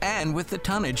periods and with the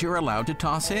tonnage you're allowed to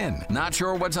toss in. Not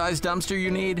sure what size dumpster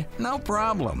you need? No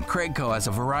problem. Craigco has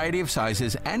a variety of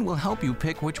sizes and will help you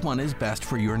pick which one is best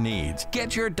for your needs.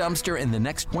 Get your dumpster in the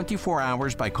next 24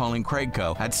 hours by calling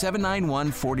Craigco at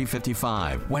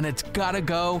 791-4055. When it's gotta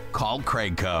go, call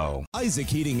Craigco. Isaac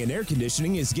Heating and Air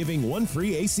Conditioning is giving one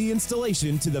free AC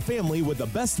installation to the family with the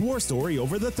best war story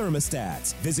over the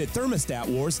thermostats. Visit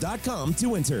thermostatwars.com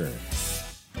to enter.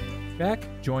 Back,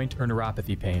 joint, or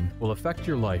neuropathy pain will affect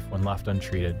your life when left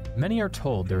untreated. Many are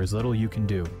told there is little you can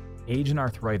do. Age and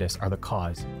arthritis are the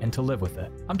cause, and to live with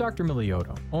it. I'm Dr.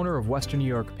 Miliotto, owner of Western New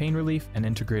York Pain Relief and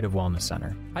Integrative Wellness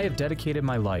Center. I have dedicated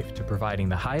my life to providing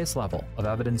the highest level of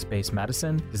evidence-based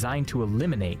medicine designed to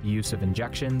eliminate the use of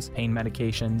injections, pain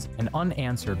medications, and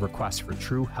unanswered requests for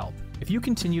true help. If you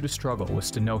continue to struggle with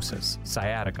stenosis,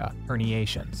 sciatica,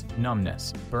 herniations,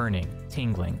 numbness, burning,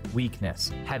 tingling,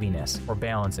 weakness, heaviness, or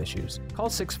balance issues, call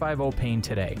 650-PAIN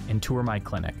today and tour my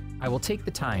clinic. I will take the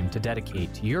time to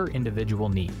dedicate to your individual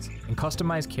needs and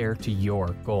customize care to your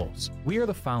goals. We are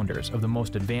the founders of the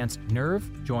most advanced nerve,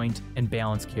 joint, and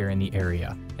balance care in the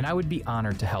area, and I would be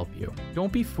honored to help you.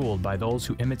 Don't be fooled by those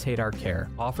who imitate our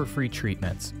care, offer free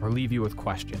treatments, or leave you with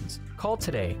questions. Call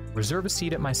today, reserve a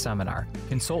seat at my seminar,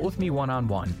 consult with me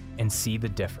one-on-one, and see the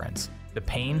difference. The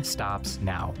pain stops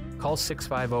now. Call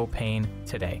 650-PAIN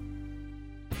today.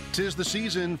 'Tis the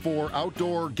season for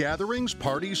outdoor gatherings,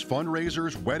 parties,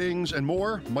 fundraisers, weddings, and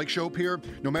more. Mike Shope here.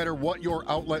 No matter what your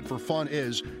outlet for fun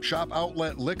is, shop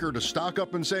Outlet Liquor to stock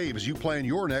up and save as you plan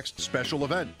your next special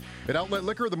event. At Outlet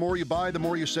Liquor, the more you buy, the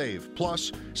more you save.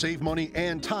 Plus, save money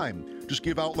and time. Just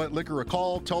give Outlet Liquor a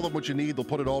call, tell them what you need, they'll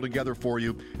put it all together for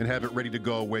you and have it ready to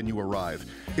go when you arrive.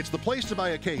 It's the place to buy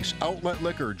a case. Outlet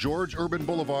Liquor, George Urban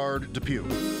Boulevard, Depew.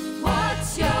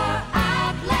 What's your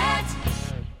outlet?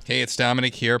 Hey, it's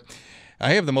Dominic here.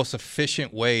 I have the most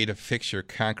efficient way to fix your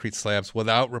concrete slabs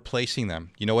without replacing them.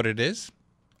 You know what it is?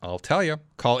 I'll tell you.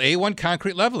 Call A1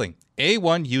 Concrete Leveling.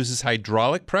 A1 uses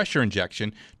hydraulic pressure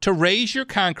injection to raise your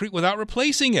concrete without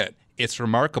replacing it. It's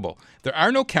remarkable. There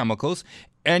are no chemicals,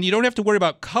 and you don't have to worry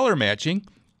about color matching.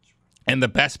 And the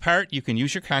best part, you can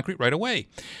use your concrete right away.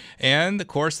 And, of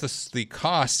course, the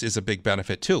cost is a big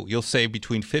benefit, too. You'll save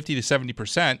between 50 to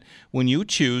 70% when you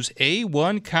choose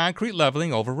A1 Concrete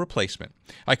Leveling over replacement.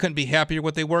 I couldn't be happier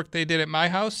with the work they did at my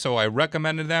house, so I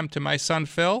recommended them to my son,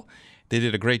 Phil. They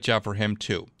did a great job for him,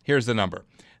 too. Here's the number,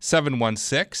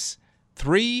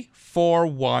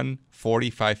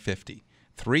 716-341-4550.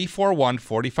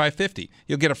 341-4550.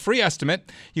 You'll get a free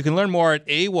estimate. You can learn more at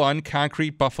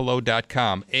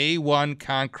a1concretebuffalo.com.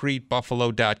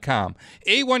 a1concretebuffalo.com.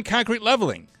 A1 Concrete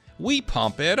Leveling. We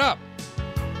pump it up.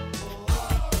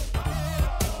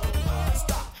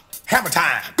 Hammer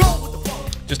time.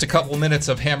 Just a couple minutes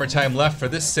of Hammer Time left for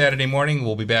this Saturday morning.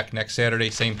 We'll be back next Saturday,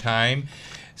 same time.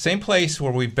 Same place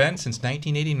where we've been since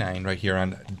 1989, right here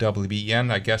on WBEN.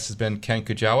 Our guest has been Ken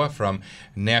Kujawa from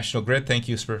National Grid. Thank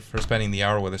you for spending the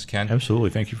hour with us, Ken.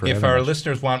 Absolutely. Thank you for having us. If our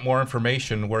listeners want more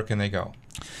information, where can they go?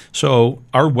 So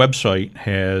our website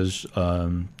has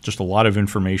just a lot of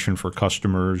information for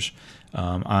customers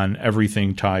on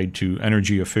everything tied to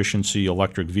energy efficiency,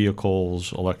 electric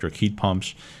vehicles, electric heat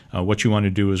pumps. What you want to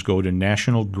do is go to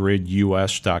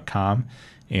nationalgridus.com.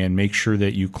 and make sure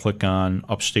that you click on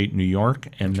Upstate New York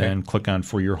and then click on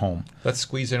For Your Home. Let's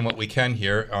squeeze in what we can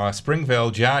here.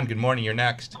 Springville, John, good morning. You're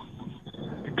next.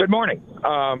 Good morning.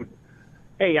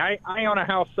 Hey, I own a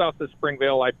house south of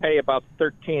Springville. I pay about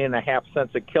 13.5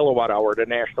 cents a kilowatt hour to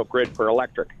National Grid for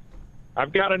electric.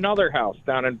 I've got another house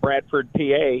down in Bradford,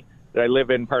 PA, that I live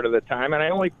in part of the time, and I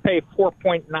only pay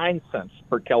 4.9 cents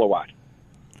per kilowatt.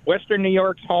 Western New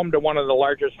York's home to one of the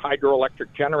largest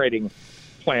hydroelectric generating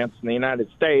plants in the United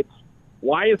States.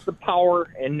 Why is the power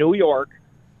in New York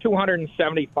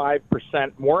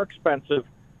 275% more expensive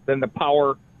than the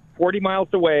power 40 miles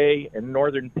away in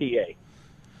northern PA?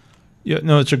 Yeah,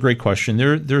 no, it's a great question.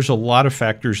 There's a lot of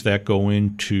factors that go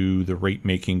into the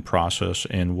rate-making process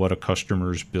and what a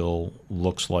customer's bill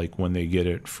looks like when they get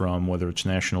it from whether it's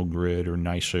National Grid or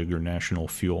NYSEG or National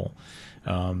Fuel.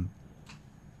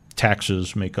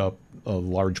 Taxes make up a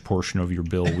large portion of your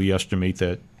bill. We estimate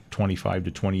that 25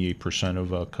 to 28%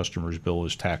 of a customer's bill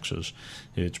is taxes.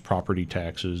 It's property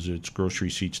taxes, it's grocery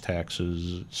receipts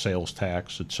taxes, sales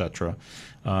tax, etc.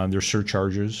 There's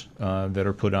surcharges that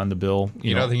are put on the bill.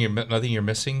 Nothing you're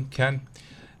missing, Ken?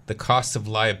 The cost of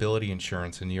liability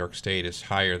insurance in New York State is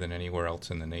higher than anywhere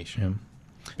else in the nation. Yeah.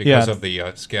 because of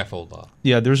the scaffold law.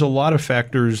 Yeah, there's a lot of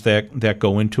factors that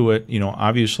go into it.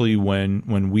 Obviously,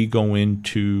 when we go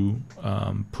into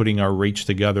putting our rates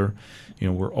together,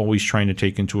 we're always trying to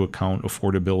take into account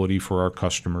affordability for our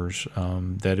customers.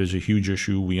 That is a huge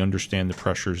issue. We understand the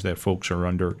pressures that folks are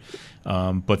under,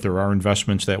 but there are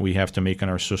investments that we have to make in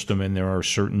our system, and there are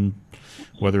certain,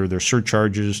 whether they're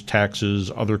surcharges,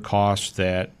 taxes, other costs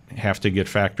that have to get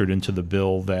factored into the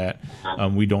bill that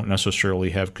we don't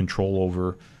necessarily have control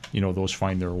over. Those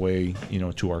find their way,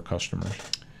 to our customers.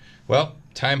 Well,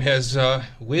 time has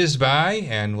whizzed by,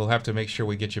 and we'll have to make sure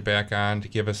we get you back on to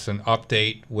give us an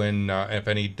update when, if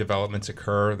any developments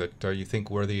occur that you think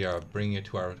worthy of bringing it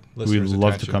to our listeners' We'd love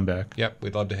attention. to come back. Yep,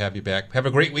 we'd love to have you back. Have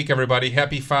a great week, everybody.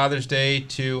 Happy Father's Day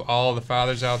to all the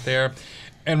fathers out there.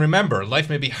 And remember, life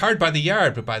may be hard by the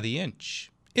yard, but by the inch,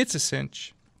 it's a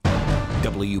cinch.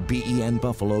 WBEN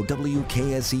Buffalo,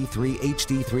 WKSE3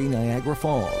 HD3 Niagara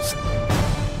Falls.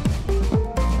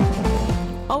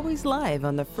 Always live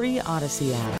on the free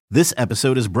Odyssey app. This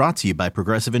episode is brought to you by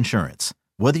Progressive Insurance.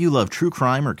 Whether you love true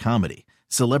crime or comedy,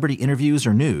 celebrity interviews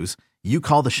or news, you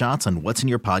call the shots on what's in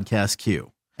your podcast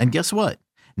queue. And guess what?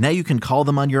 Now you can call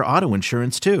them on your auto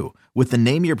insurance too with the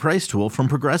Name Your Price tool from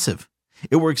Progressive.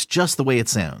 It works just the way it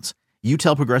sounds. You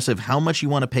tell Progressive how much you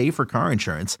want to pay for car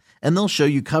insurance, and they'll show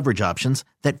you coverage options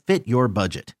that fit your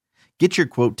budget. Get your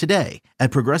quote today at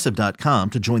Progressive.com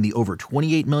to join the over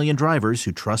 28 million drivers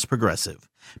who trust Progressive.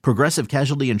 Progressive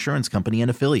Casualty Insurance Company and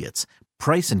Affiliates.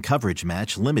 Price and coverage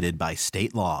match limited by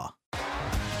state law.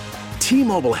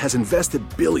 T-Mobile has invested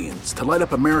billions to light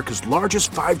up America's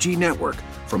largest 5G network,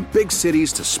 from big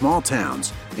cities to small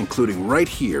towns, including right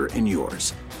here in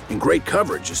yours. And great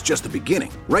coverage is just the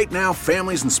beginning. Right now,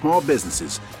 families and small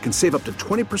businesses can save up to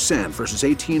 20% versus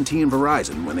AT&T and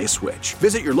Verizon when they switch.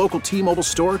 Visit your local T-Mobile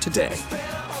store today.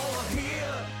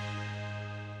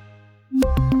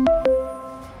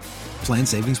 Plan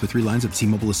savings with 3 lines of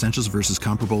T-Mobile Essentials versus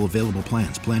comparable available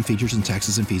plans. Plan features and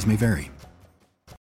taxes and fees may vary.